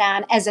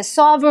Uzbekistan as a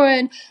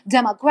sovereign,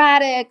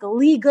 democratic,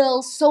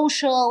 legal,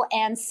 social,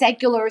 and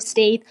secular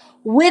state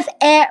with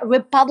a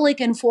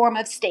republican form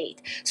of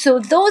state. So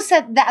those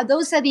are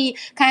the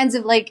kinds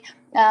of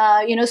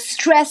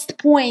stressed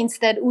points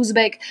that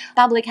Uzbek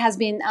public has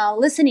been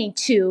listening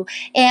to.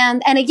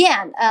 And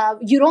again,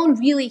 you don't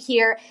really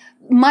hear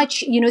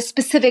much,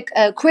 specific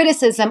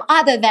criticism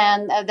other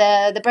than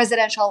the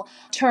presidential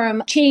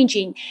term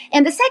changing.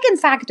 And the second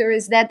factor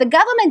is that the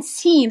government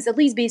seems, at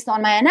least based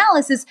on my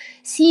analysis,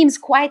 seems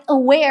quite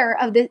aware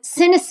of the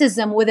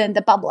cynicism within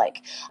the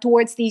public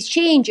towards these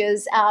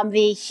changes.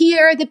 They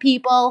hear the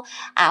people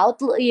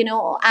out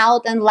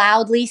and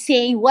loudly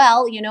saying,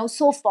 well,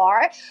 so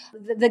far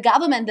the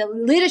government, the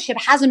leadership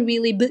hasn't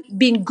really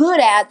been good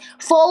at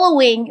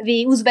following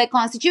the Uzbek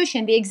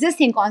constitution, the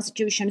existing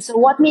constitution. So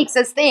what makes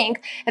us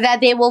think that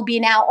they will be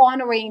now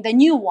honoring the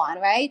new one,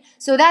 right?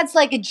 So that's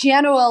like a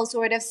general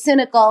sort of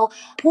cynical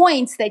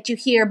points that you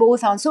hear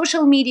both on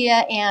social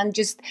media and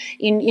just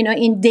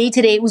in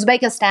day-to-day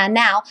Uzbekistan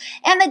now.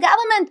 And the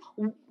government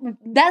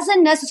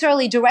doesn't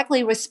necessarily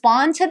directly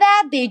respond to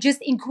that. They're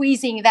just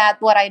increasing that,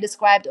 what I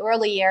described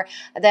earlier,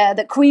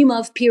 the cream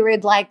of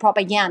period-like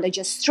propaganda,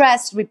 just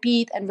stress,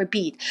 repeat, and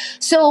repeat.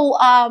 So,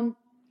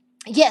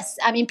 yes,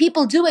 I mean,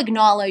 people do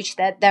acknowledge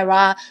that there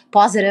are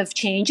positive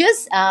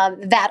changes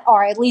that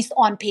are, at least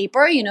on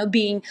paper,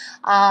 being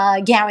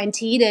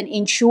guaranteed and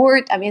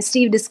ensured. I mean,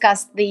 Steve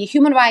discussed the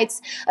human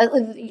rights.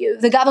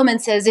 The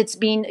government says it's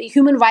been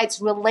human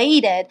rights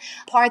related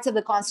parts of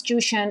the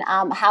Constitution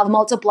have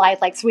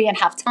multiplied like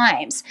 3.5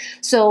 times.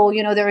 So,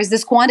 there is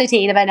this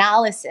quantitative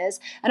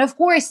analysis. And of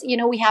course,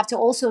 we have to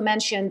also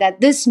mention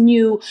that this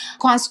new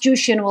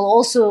Constitution will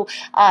also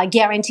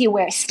guarantee,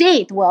 where a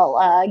state will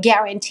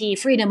guarantee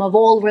freedom of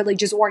all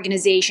religious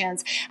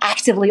organizations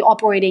actively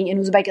operating in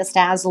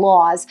Uzbekistan's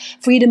laws,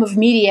 freedom of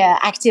media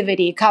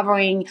activity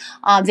covering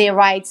their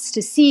rights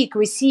to seek,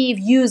 receive,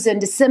 use,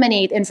 and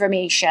disseminate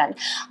information.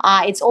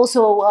 It's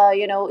also,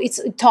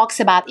 it talks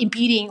about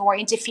impeding or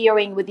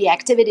interfering with the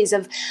activities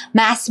of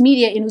mass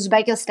media in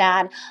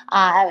Uzbekistan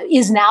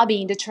is now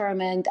being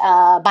determined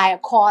by a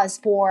cause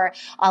for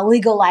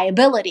legal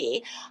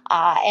liability.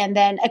 And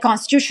then a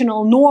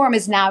constitutional norm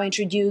is now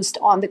introduced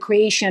on the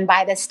creation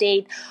by the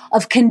state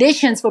of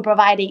conditions for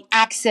providing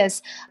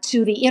access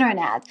to the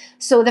internet.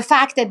 So the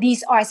fact that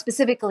these are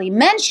specifically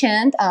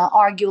mentioned,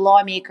 argue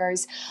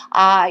lawmakers,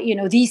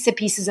 these are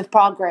pieces of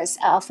progress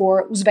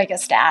for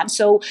Uzbekistan.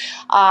 So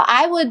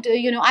I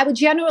would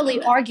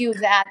generally argue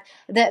that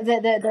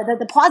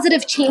the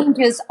positive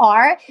changes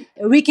are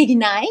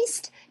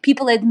recognized.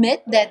 People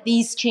admit that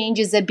these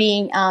changes are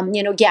being,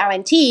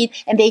 guaranteed,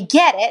 and they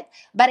get it.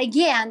 But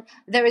again,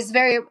 there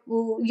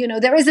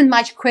isn't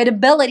much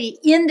credibility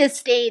in the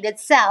state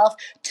itself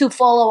to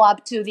follow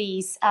up to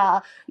these,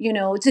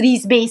 to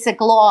these basic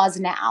laws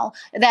now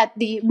that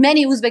the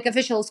many Uzbek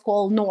officials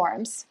call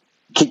norms.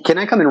 Can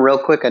I come in real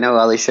quick? I know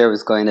Alisher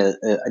was going to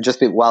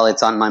while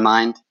it's on my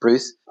mind,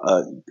 Bruce,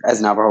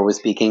 as Navbahor was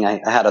speaking, I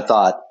had a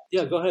thought.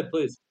 Yeah, go ahead,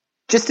 please.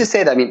 Just to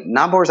say that, I mean,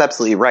 Navbahor is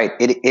absolutely right.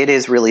 It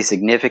is really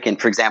significant.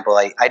 For example,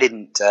 I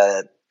didn't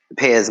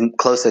pay as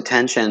close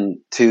attention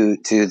to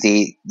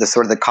the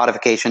sort of the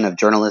codification of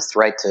journalists'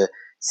 right to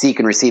seek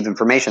and receive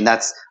information.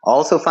 That's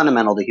also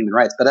fundamental to human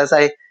rights. But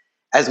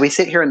as we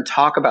sit here and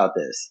talk about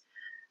this,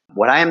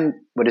 what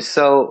is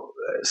so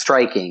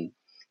striking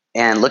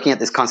And looking at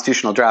this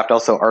constitutional draft,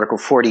 also Article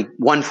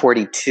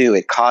 142,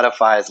 it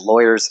codifies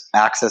lawyers'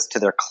 access to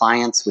their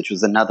clients, which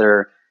was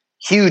another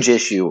huge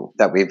issue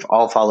that we've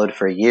all followed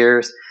for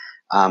years,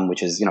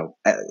 which is,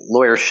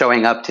 lawyers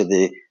showing up to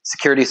the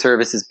security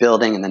services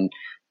building and then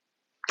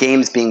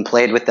games being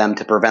played with them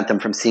to prevent them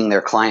from seeing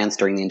their clients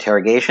during the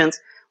interrogations.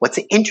 What's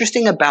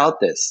interesting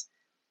about this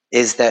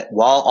is that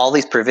while all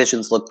these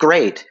provisions look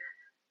great,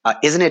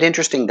 isn't it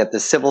interesting that the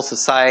civil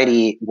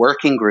society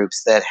working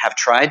groups that have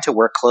tried to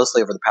work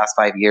closely over the past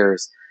 5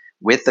 years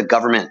with the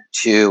government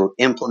to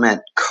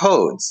implement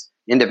codes,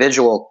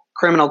 individual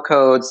criminal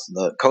codes,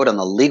 the code on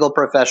the legal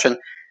profession,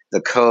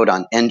 the code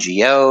on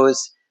NGOs,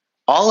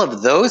 all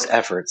of those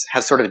efforts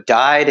have sort of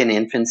died in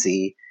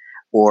infancy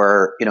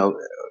or,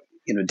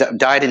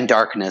 died in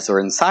darkness or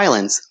in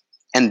silence.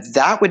 And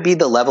that would be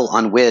the level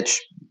on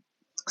which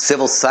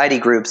civil society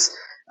groups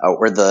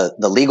or the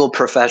legal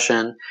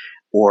profession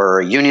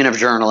or union of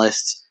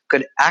journalists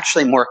could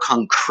actually more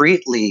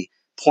concretely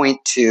point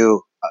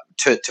to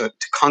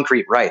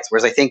concrete rights.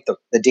 Whereas I think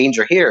the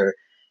danger here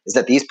is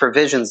that these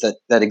provisions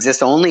that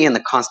exist only in the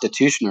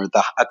Constitution or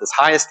at this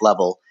highest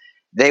level,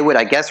 they would,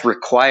 I guess,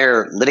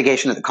 require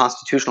litigation at the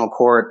Constitutional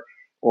Court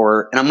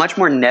or in a much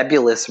more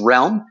nebulous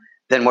realm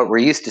than what we're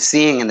used to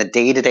seeing in the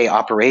day-to-day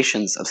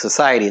operations of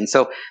society. And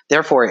so,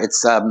 therefore,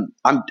 it's I'm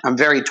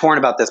very torn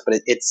about this,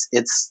 but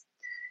it's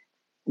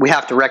we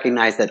have to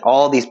recognize that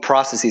all these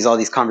processes, all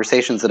these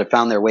conversations that have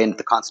found their way into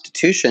the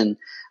Constitution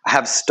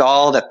have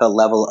stalled at the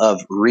level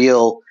of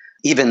real,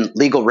 even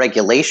legal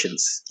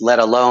regulations, let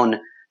alone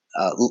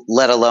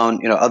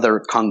other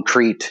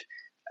concrete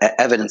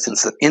evidence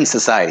in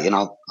society. And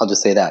I'll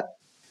just say that.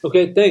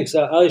 Okay, thanks.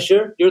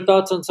 Alisher, your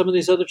thoughts on some of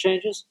these other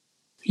changes?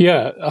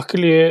 Yeah,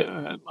 actually,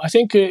 I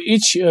think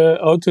each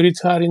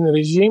authoritarian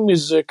regime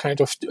is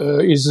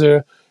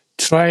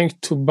trying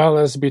to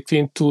balance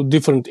between two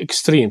different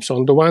extremes.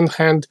 On the one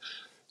hand,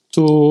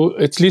 to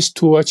at least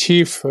to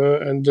achieve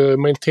and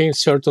maintain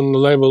certain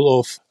level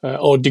of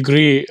or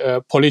degree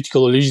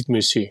political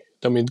legitimacy.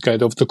 I mean,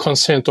 kind of the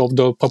consent of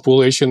the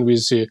population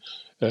with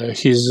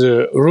his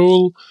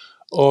rule,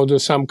 or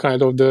some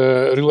kind of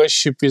the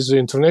relationship with the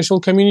international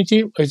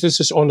community. This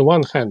is on the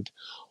one hand.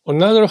 On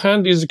the other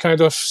hand, is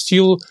kind of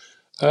still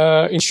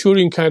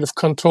ensuring kind of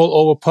control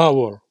over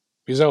power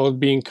without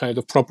being kind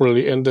of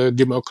properly and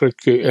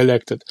democratically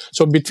elected.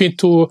 So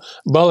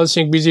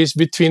balancing with this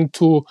between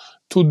two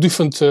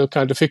different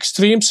kind of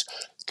extremes,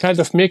 kind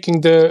of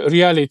making the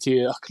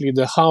reality actually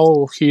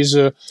how he's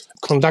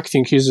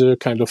conducting his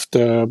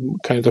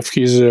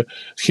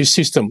his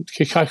system,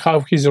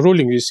 how he's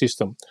ruling his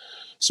system.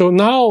 So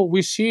now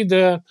we see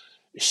the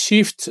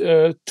shift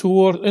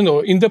toward,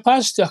 in the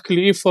past,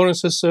 actually, if, for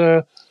instance,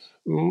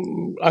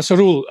 as a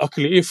rule,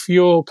 actually, if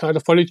your kind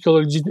of political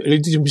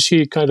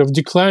legitimacy kind of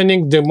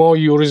declining, the more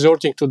you're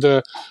resorting to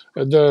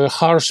the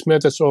harsh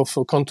methods of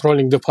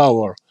controlling the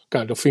power,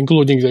 kind of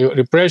including the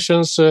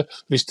repressions,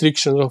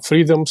 restrictions of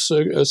freedoms,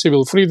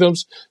 civil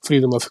freedoms,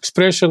 freedom of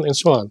expression, and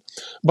so on.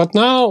 But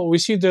now we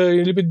see the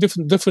little bit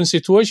different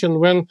situation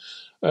when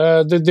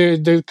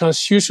the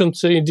constitution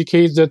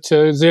indicates that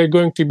there are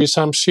going to be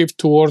some shift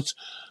towards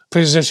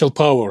presidential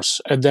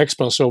powers at the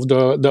expense of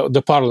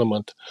the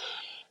parliament.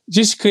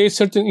 This creates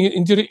certain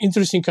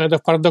interesting kind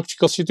of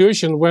paradoxical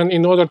situation when,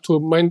 in order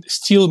to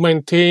still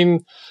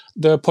maintain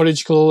the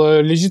political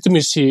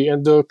legitimacy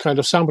and the kind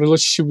of some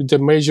relationship with the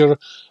major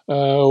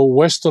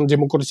Western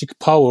democratic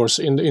powers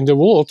in the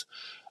world,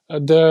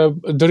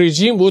 the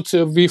regime would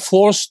be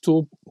forced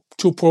to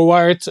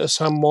provide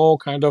some more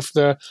kind of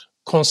the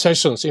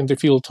concessions in the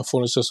field,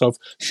 for instance, of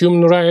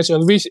human rights.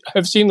 And we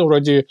have seen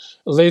already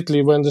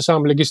lately when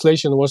some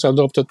legislation was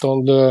adopted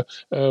on the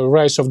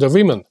rights of the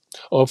women.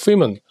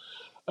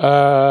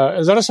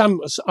 There are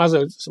some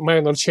other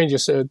minor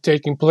changes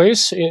taking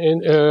place in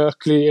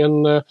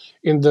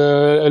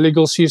the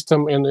legal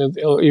system and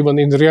even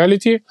in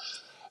reality.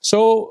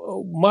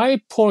 So my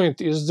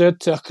point is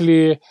that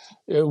actually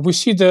we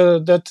see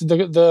that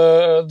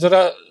there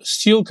are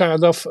still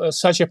kind of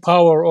such a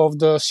power of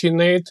the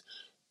Senate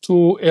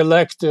to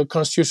elect the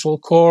Constitutional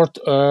Court,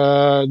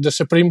 the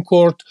Supreme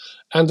Court,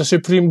 and the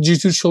Supreme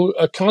Judicial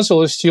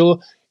Council is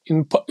still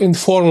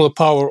informal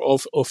power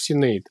of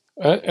Senate.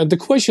 And the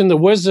question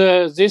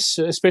whether this,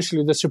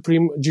 especially the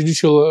Supreme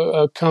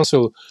Judicial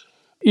Council,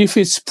 if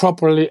it's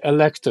properly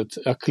elected,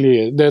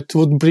 that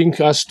would bring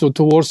us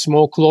towards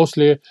more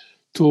closely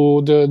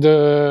to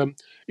the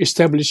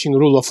establishing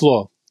rule of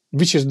law,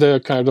 which is the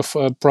kind of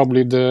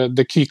probably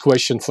the key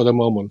question for the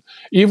moment.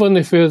 Even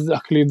if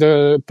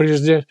the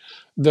president,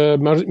 the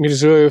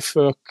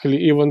Mirziyoev,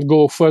 even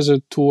go further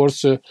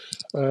towards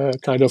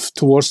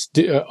towards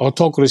the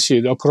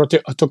autocracy, the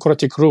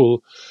autocratic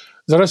rule,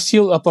 there are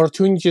still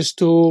opportunities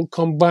to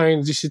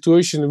combine the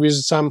situation with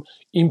some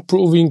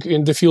improving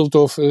in the field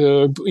of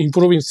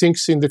improving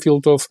things in the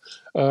field of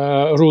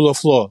rule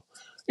of law.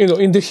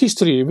 In the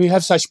history, we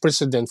have such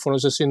precedent. For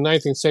instance, in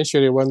 19th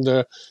century, when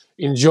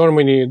in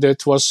Germany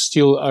that was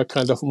still a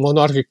kind of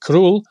monarchic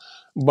rule,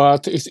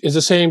 but at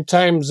the same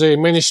time they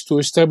managed to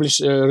establish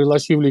a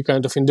relatively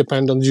kind of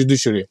independent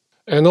judiciary.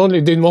 And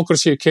only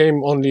democracy came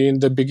only in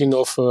the beginning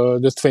of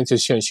the 20th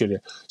century.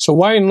 So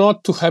why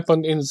not to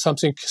happen in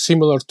something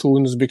similar to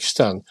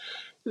Uzbekistan?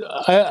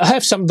 I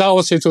have some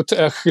doubts it would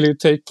actually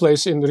take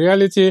place in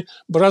reality,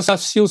 but I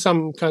have still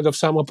some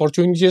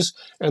opportunities.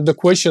 And the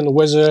question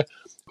whether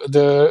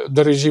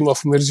the regime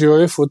of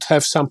Mirziyoyev would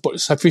have some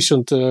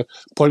sufficient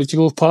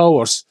political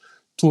powers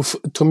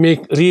to make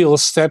real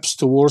steps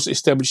towards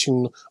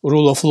establishing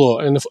rule of law,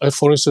 and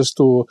for instance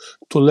to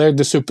let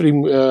the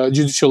Supreme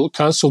Judicial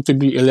Council to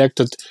be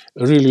elected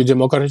really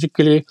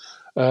democratically,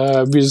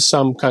 with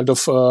some kind of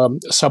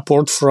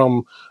support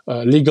from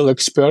legal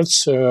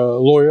experts,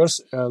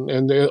 lawyers,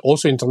 and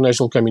also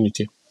international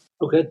community.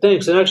 Okay,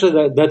 thanks. And actually,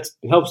 that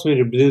helps me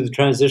to do the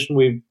transition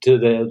to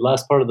the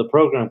last part of the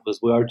program, because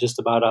we are just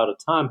about out of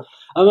time.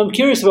 I'm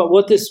curious about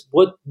what this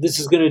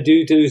is going to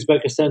do to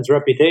Uzbekistan's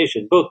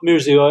reputation. Both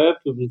Mirziyoyev,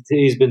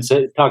 he's been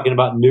talking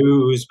about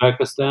new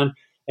Uzbekistan,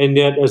 and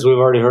yet, as we've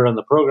already heard on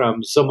the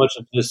program, so much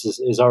of this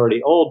is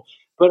already old.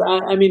 But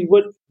I mean,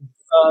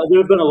 there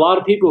have been a lot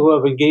of people who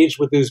have engaged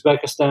with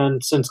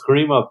Uzbekistan since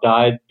Karimov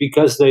died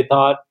because they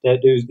thought that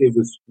it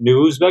was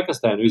new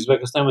Uzbekistan.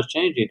 Uzbekistan was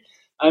changing.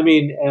 I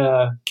mean,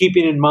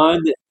 keeping in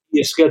mind that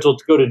he is scheduled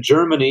to go to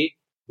Germany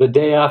the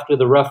day after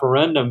the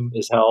referendum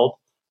is held.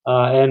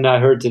 And I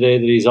heard today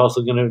that he's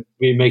also going to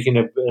be making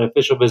an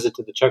official visit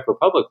to the Czech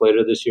Republic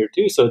later this year,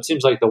 too. So it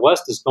seems like the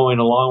West is going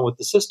along with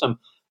the system.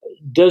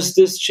 Does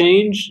this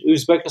change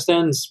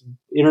Uzbekistan's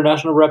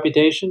international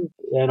reputation?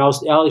 And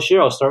Alisher,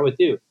 I'll start with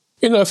you.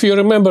 If you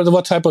remember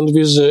what happened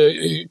with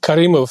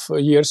Karimov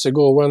years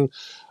ago, when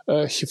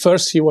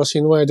he was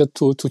invited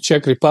to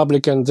Czech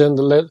Republic, and then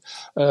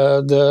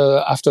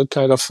after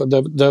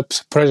the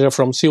pressure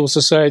from civil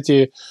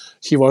society,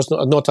 he was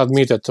not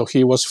admitted, so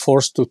he was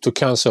forced to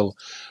cancel.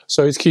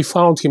 So he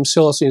found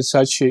himself in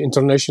such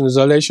international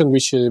isolation,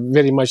 which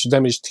very much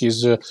damaged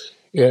his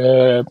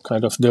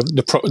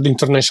the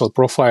international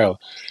profile.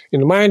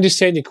 In my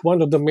understanding,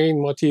 one of the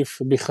main motives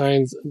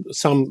behind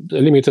some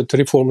limited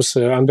reforms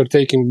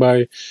undertaken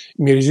by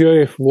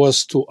Mirziyoyev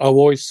was to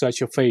avoid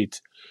such a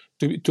fate,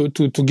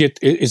 to get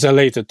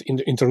isolated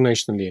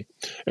internationally.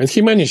 And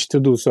he managed to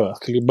do so,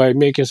 actually, by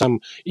making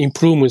some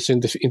improvements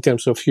in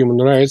terms of human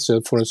rights,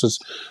 for instance,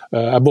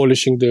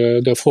 abolishing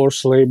the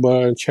forced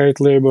labor and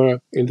child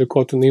labor in the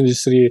cotton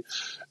industry.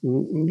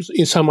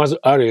 In some other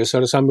areas,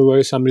 there are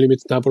some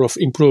limited number of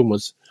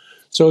improvements.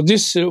 So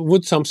this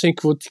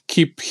would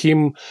keep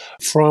him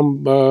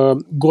from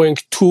going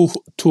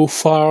too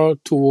far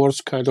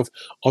towards kind of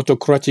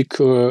autocratic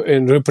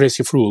and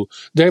repressive rule.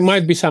 There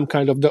might be some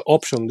kind of the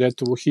option that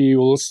he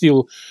will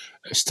still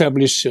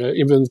establish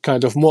even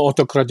kind of more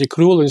autocratic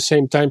rule, at the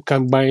same time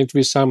combined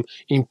with some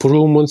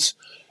improvements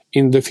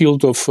in the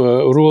field of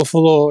rule of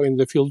law, in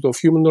the field of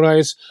human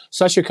rights,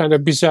 such a kind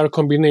of bizarre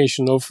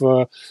combination of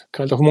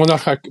kind of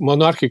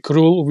monarchic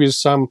rule with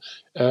some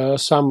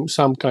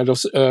kind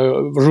of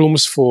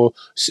rooms for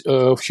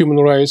human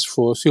rights,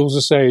 for civil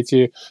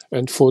society,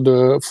 and for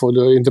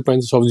the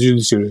independence of the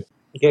judiciary.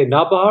 Okay,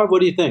 Navbahor, what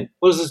do you think?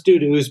 What does this do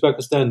to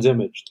Uzbekistan's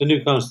image, the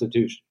new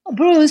constitution?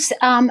 Bruce,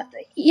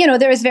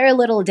 there is very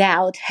little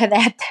doubt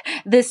that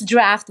this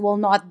draft will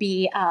not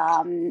be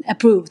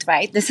approved,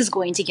 right? This is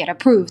going to get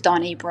approved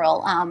on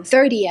April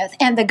 30th,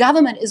 and the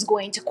government is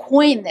going to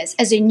coin this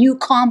as a new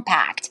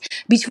compact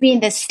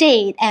between the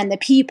state and the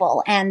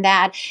people, and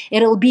that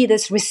it'll be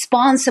this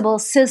responsible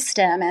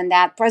system, and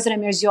that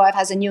President Mirziyoyev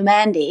has a new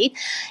mandate.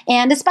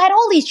 And despite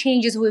all these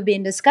changes we've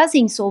been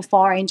discussing so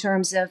far in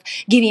terms of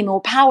giving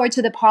more power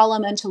to the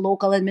parliament, to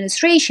local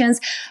administrations,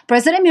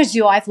 President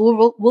Mirziyoyev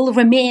will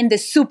remain the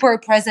super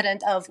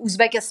president of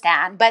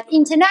Uzbekistan. But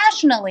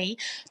internationally,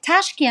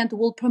 Tashkent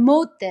will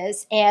promote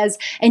this as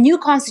a new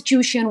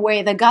constitution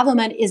where the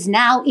government is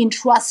now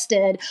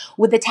entrusted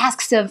with the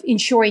tasks of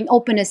ensuring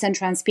openness and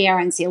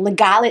transparency,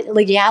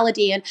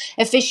 legality and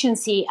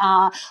efficiency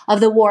of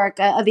the work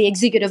of the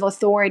executive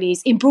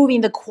authorities,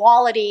 improving the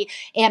quality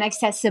and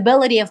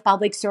accessibility of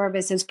public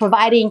services,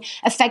 providing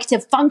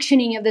effective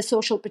functioning of the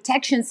social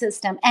protection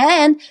system,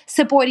 and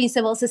supporting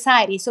civil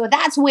society. So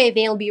that's where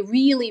they'll be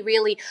really,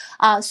 really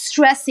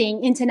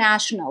stressing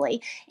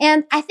internationally.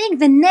 And I think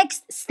the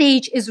next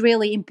stage is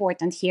really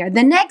important here.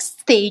 The next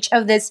stage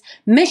of this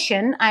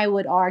mission, I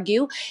would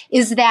argue,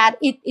 is that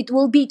it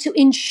will be to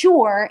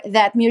ensure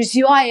that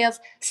Mirziyoyev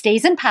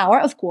stays in power,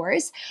 of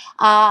course,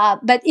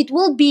 but it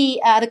will be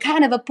the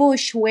kind of a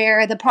push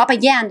where the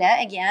propaganda,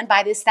 again,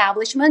 by the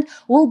establishment,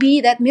 will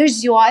be that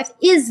Mirziyoyev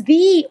is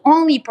the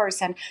only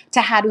person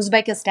to head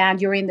Uzbekistan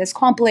during this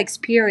complex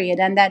period,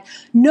 and that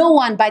no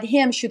one but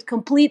him should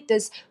complete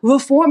this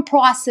reform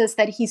process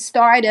that he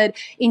started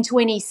in in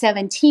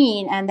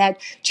 2017, and that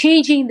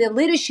changing the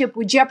leadership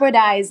would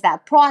jeopardize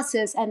that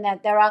process, and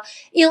that there are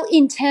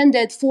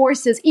ill-intended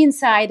forces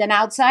inside and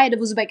outside of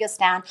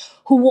Uzbekistan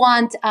who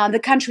want the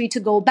country to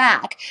go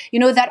back.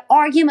 That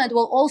argument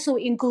will also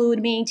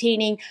include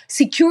maintaining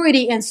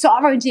security and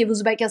sovereignty of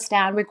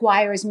Uzbekistan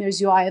requires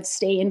Mirziyoyev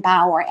stay in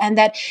power, and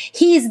that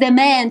he is the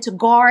man to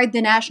guard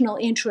the national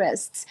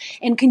interests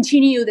and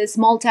continue this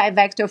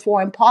multi-vector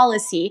foreign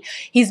policy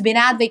he's been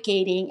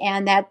advocating,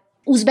 and that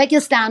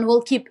Uzbekistan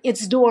will keep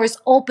its doors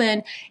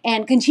open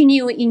and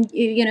continue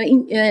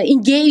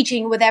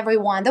engaging with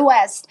everyone, the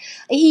West,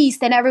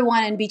 East, and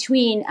everyone in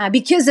between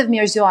because of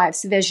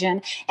Mirziyoyev's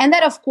vision. And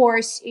that, of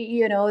course,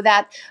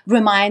 that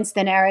reminds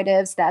the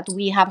narratives that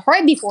we have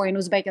heard before in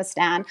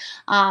Uzbekistan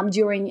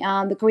during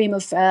the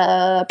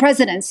Karimov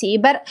presidency.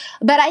 But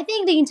I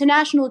think the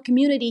international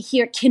community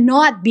here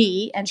cannot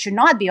be and should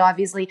not be,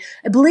 obviously,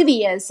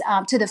 oblivious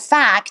to the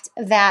fact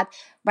that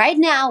right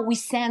now, we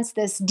sense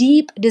this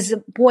deep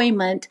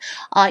disappointment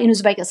in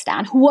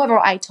Uzbekistan, whoever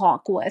I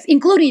talk with,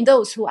 including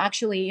those who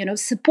actually,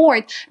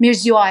 support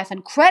Mirziyoyev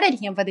and credit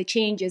him for the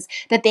changes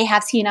that they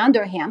have seen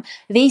under him.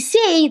 They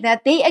say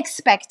that they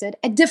expected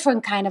a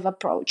different kind of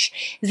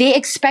approach. They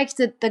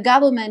expected the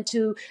government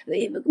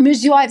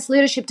Mirziyoyev's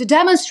leadership to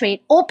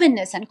demonstrate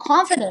openness and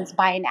confidence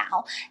by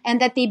now,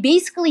 and that they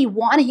basically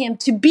want him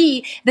to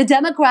be the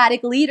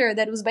democratic leader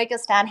that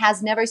Uzbekistan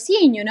has never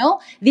seen,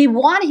 They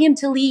want him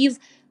to leave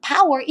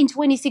power in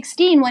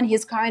 2016 when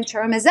his current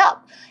term is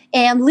up,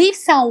 and leave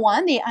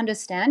someone they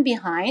understand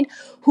behind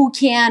who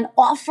can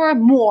offer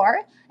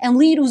more and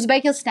lead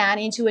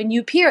Uzbekistan into a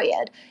new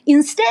period.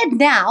 Instead,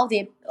 now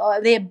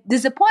their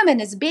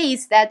disappointment is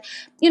based that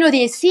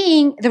they're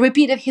seeing the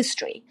repeat of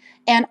history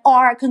and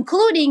are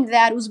concluding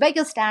that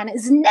Uzbekistan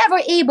is never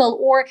able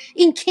or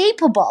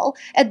incapable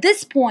at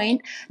this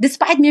point,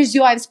 despite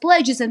Mirziyoyev's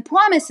pledges and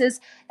promises,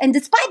 and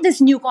despite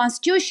this new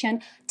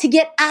constitution, to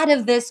get out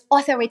of this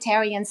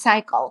authoritarian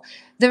cycle.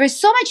 There is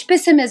so much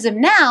pessimism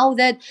now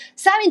that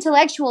some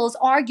intellectuals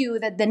argue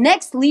that the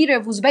next leader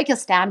of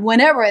Uzbekistan,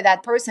 whenever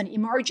that person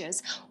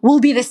emerges,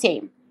 will be the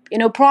same.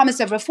 Promise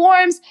of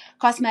reforms,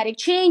 cosmetic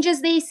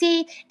changes, they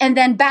say, and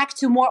then back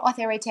to more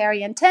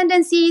authoritarian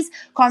tendencies,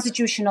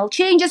 constitutional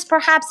changes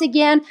perhaps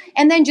again,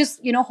 and then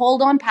just,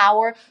 hold on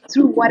power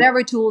through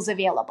whatever tools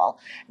available.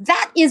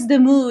 That is the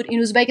mood in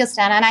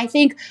Uzbekistan, and I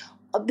think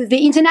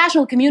the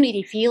international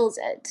community feels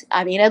it.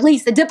 I mean, at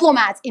least the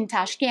diplomats in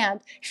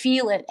Tashkent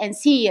feel it and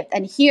see it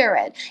and hear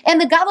it. And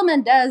the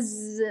government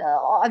does,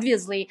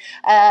 obviously,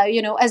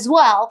 as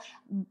well.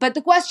 But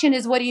the question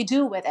is, what do you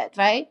do with it,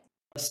 right?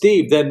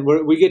 Steve, then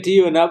we get to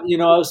you. And, I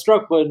was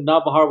struck when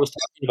Navbahor was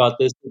talking about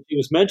this. He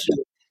was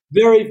mentioning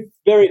very,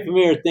 very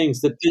familiar things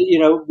that,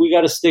 we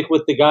got to stick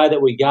with the guy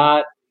that we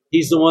got.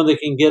 He's the one that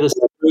can get us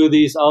through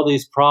all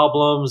these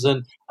problems.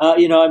 And,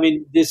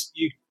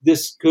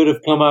 this could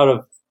have come out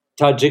of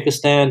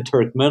Tajikistan,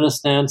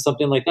 Turkmenistan,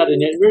 something like that.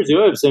 And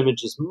Mirziyoyev's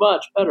image is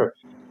much better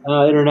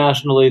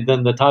internationally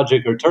than the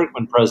Tajik or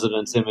Turkmen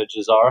president's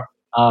images are.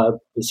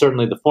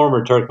 Certainly the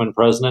former Turkmen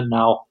president,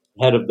 now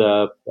head of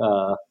the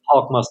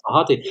Halk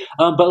Maslahati.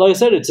 But like I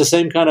said, it's the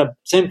same kind of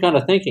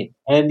thinking.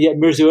 And yet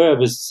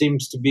Mirziyoyev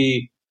seems to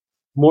be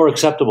more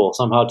acceptable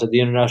somehow to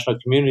the international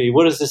community.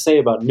 What does this say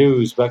about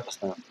new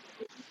Uzbekistan?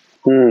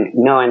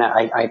 No, and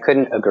I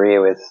couldn't agree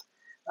with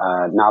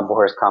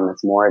Navbahor's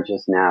comments more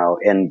just now.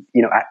 And,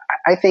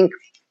 I think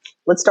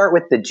let's start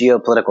with the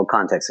geopolitical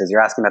context, because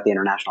you're asking about the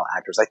international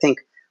actors. I think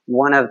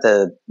one of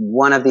the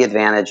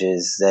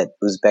advantages that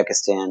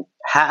Uzbekistan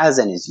has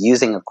and is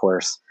using, of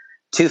course,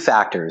 two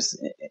factors.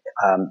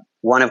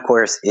 One, of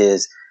course,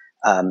 is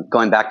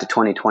going back to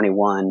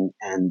 2021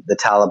 and the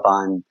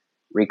Taliban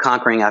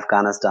reconquering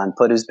Afghanistan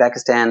put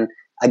Uzbekistan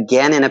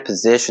again in a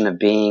position of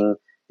being,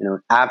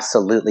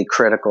 absolutely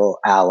critical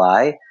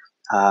ally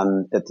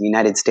that the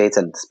United States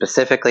and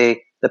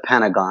specifically the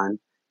Pentagon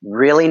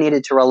really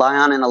needed to rely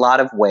on in a lot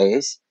of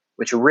ways,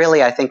 which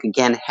really, I think,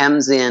 again,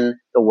 hems in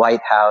the White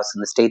House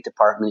and the State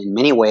Department in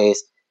many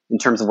ways in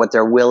terms of what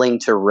they're willing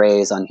to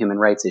raise on human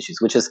rights issues,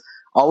 which has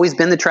always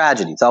been the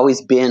tragedy. It's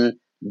always been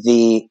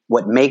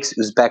what makes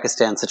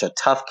Uzbekistan such a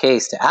tough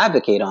case to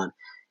advocate on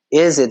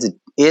is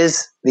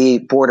the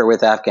border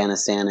with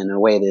Afghanistan, and in a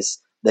way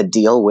the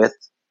deal with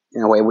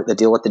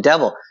the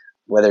devil,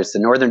 whether it's the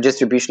Northern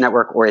Distribution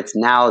Network or it's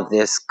now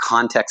this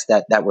context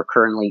that we're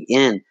currently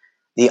in.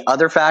 The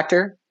other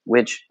factor,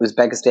 which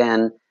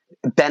Uzbekistan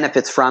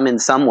benefits from in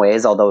some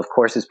ways, although of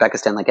course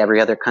Uzbekistan, like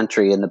every other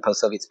country in the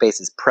post-Soviet space,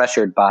 is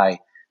pressured by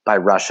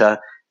Russia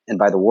and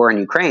by the war in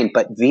Ukraine,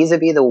 but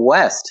vis-a-vis the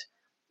West,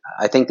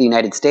 I think the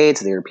United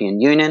States, the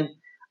European Union,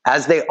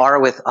 as they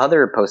are with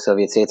other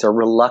post-Soviet states, are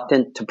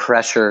reluctant to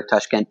pressure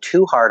Tashkent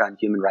too hard on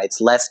human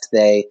rights, lest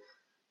they,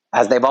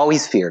 as they've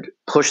always feared,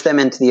 push them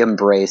into the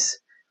embrace,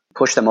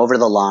 push them over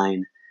the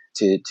line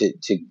to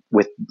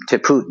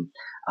Putin,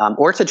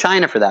 or to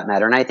China for that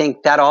matter. And I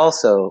think that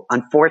also,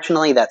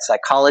 unfortunately, that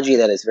psychology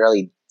that is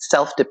very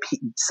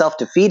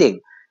self-defeating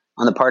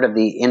on the part of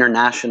the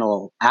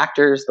international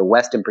actors, the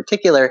West in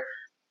particular,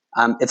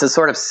 It's a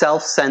sort of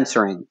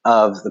self-censoring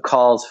of the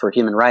calls for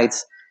human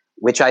rights,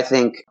 which I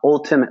think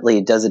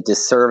ultimately does a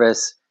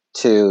disservice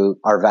to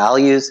our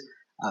values,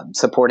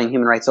 supporting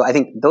human rights. So I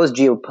think those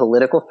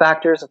geopolitical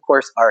factors, of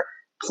course, are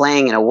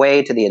playing in a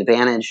way to the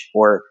advantage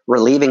or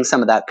relieving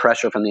some of that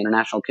pressure from the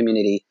international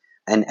community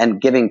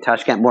and giving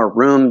Tashkent more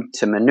room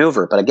to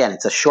maneuver. But again,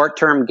 it's a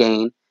short-term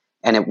gain,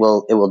 and it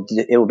will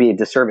be a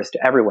disservice to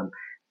everyone.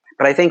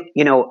 But I think,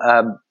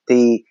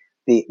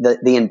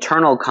 the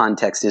internal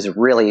context is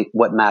really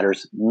what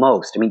matters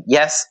most. I mean,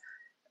 yes,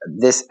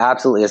 this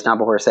absolutely, as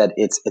Navbahor said,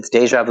 it's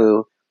deja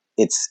vu.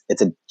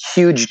 It's a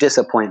huge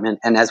disappointment.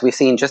 And as we've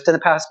seen just in the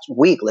past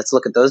week, let's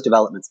look at those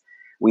developments.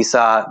 We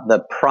saw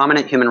the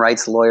prominent human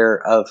rights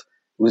lawyer of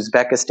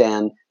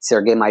Uzbekistan,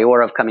 Sergei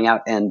Mayorov, coming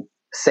out and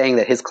saying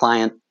that his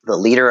client, the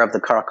leader of the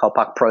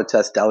Karakalpak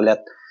protest, Davlet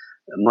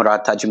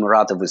Murat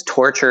Tajimuratov, was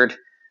tortured.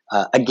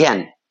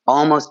 Again,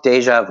 almost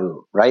deja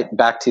vu, right?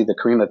 Back to the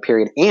Karimov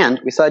period.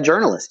 And we saw a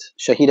journalist,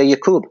 Shahida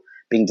Yaqub,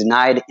 being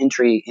denied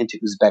entry into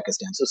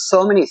Uzbekistan.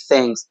 So many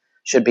things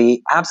should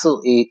be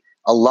absolutely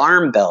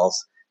alarm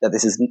bells that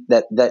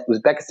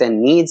Uzbekistan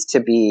needs to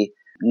be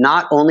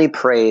not only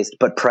praised,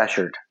 but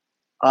pressured.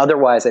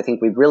 Otherwise, I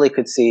think we really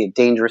could see a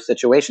dangerous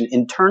situation.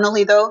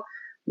 Internally, though,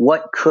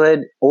 what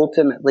could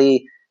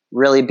ultimately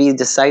really be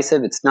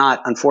decisive? It's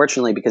not,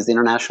 unfortunately, because the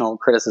international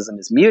criticism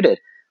is muted.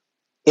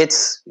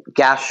 It's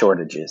gas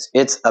shortages.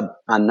 It's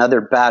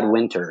another bad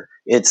winter.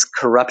 It's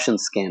corruption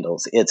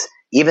scandals. It's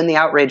even the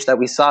outrage that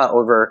we saw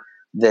over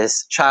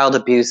this child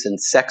abuse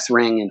and sex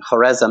ring in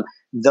Khwarezm.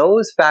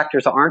 Those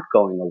factors aren't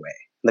going away.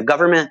 The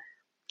government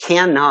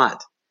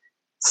cannot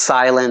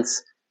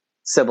silence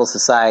civil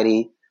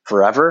society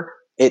forever.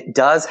 It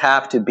does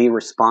have to be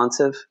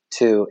responsive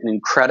to an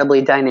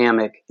incredibly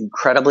dynamic,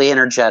 incredibly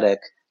energetic,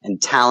 and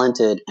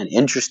talented and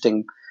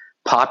interesting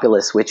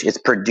populace, which is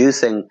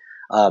producing,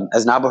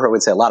 as Navbahor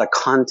would say, a lot of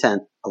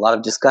content, a lot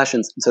of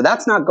discussions. So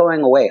that's not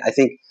going away. I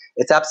think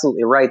it's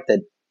absolutely right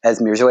that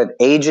as Mirziyoev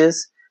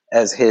ages,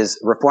 as his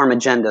reform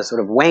agenda sort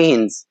of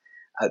wanes,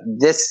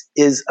 this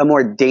is a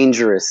more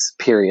dangerous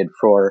period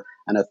for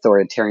an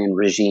authoritarian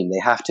regime. They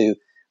have to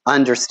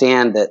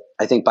understand that,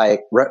 I think,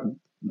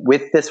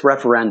 with this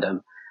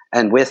referendum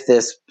and with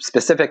this,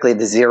 specifically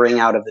the zeroing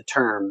out of the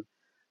term,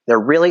 they're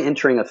really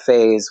entering a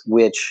phase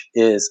which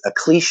is a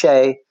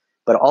cliche,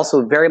 but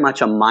also very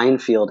much a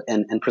minefield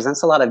and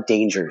presents a lot of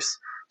dangers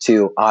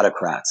to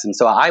autocrats. And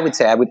so I would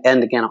say I would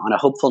end again on a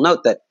hopeful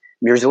note that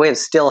Mirziyoev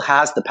still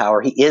has the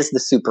power. He is the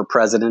super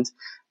president,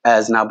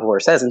 as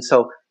Navbahor says. And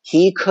so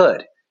he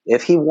could,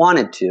 if he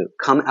wanted to,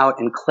 come out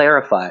and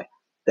clarify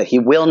that he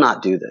will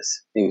not do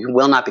this. He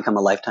will not become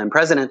a lifetime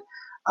president.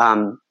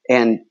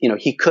 And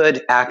he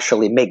could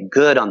actually make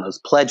good on those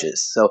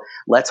pledges. So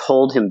let's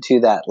hold him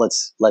to that.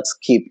 Let's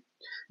keep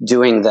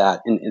doing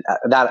that. And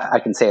that I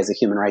can say as a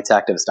human rights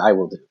activist, I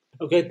will do.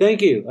 Okay,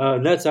 thank you.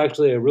 That's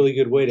actually a really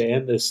good way to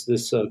end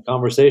this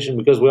conversation,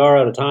 because we are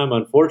out of time,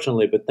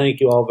 unfortunately. But thank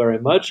you all very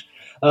much.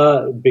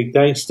 Big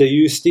thanks to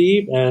you,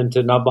 Steve, and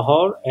to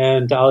Navbahor,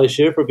 and to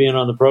Alisher for being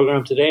on the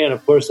program today. And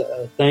of course,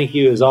 thank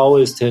you as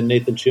always to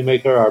Nathan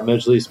Shoemaker, our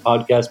Majlis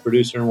podcast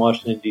producer in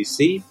Washington,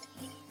 D.C.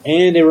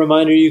 And a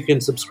reminder, you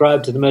can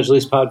subscribe to the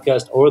Majlis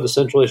podcast or the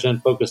Central Asia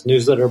and Focus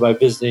newsletter by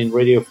visiting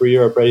Radio Free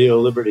Europe, Radio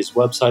Liberty's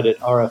website at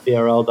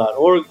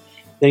rferl.org.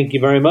 Thank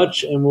you very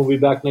much, and we'll be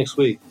back next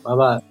week.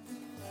 Bye-bye.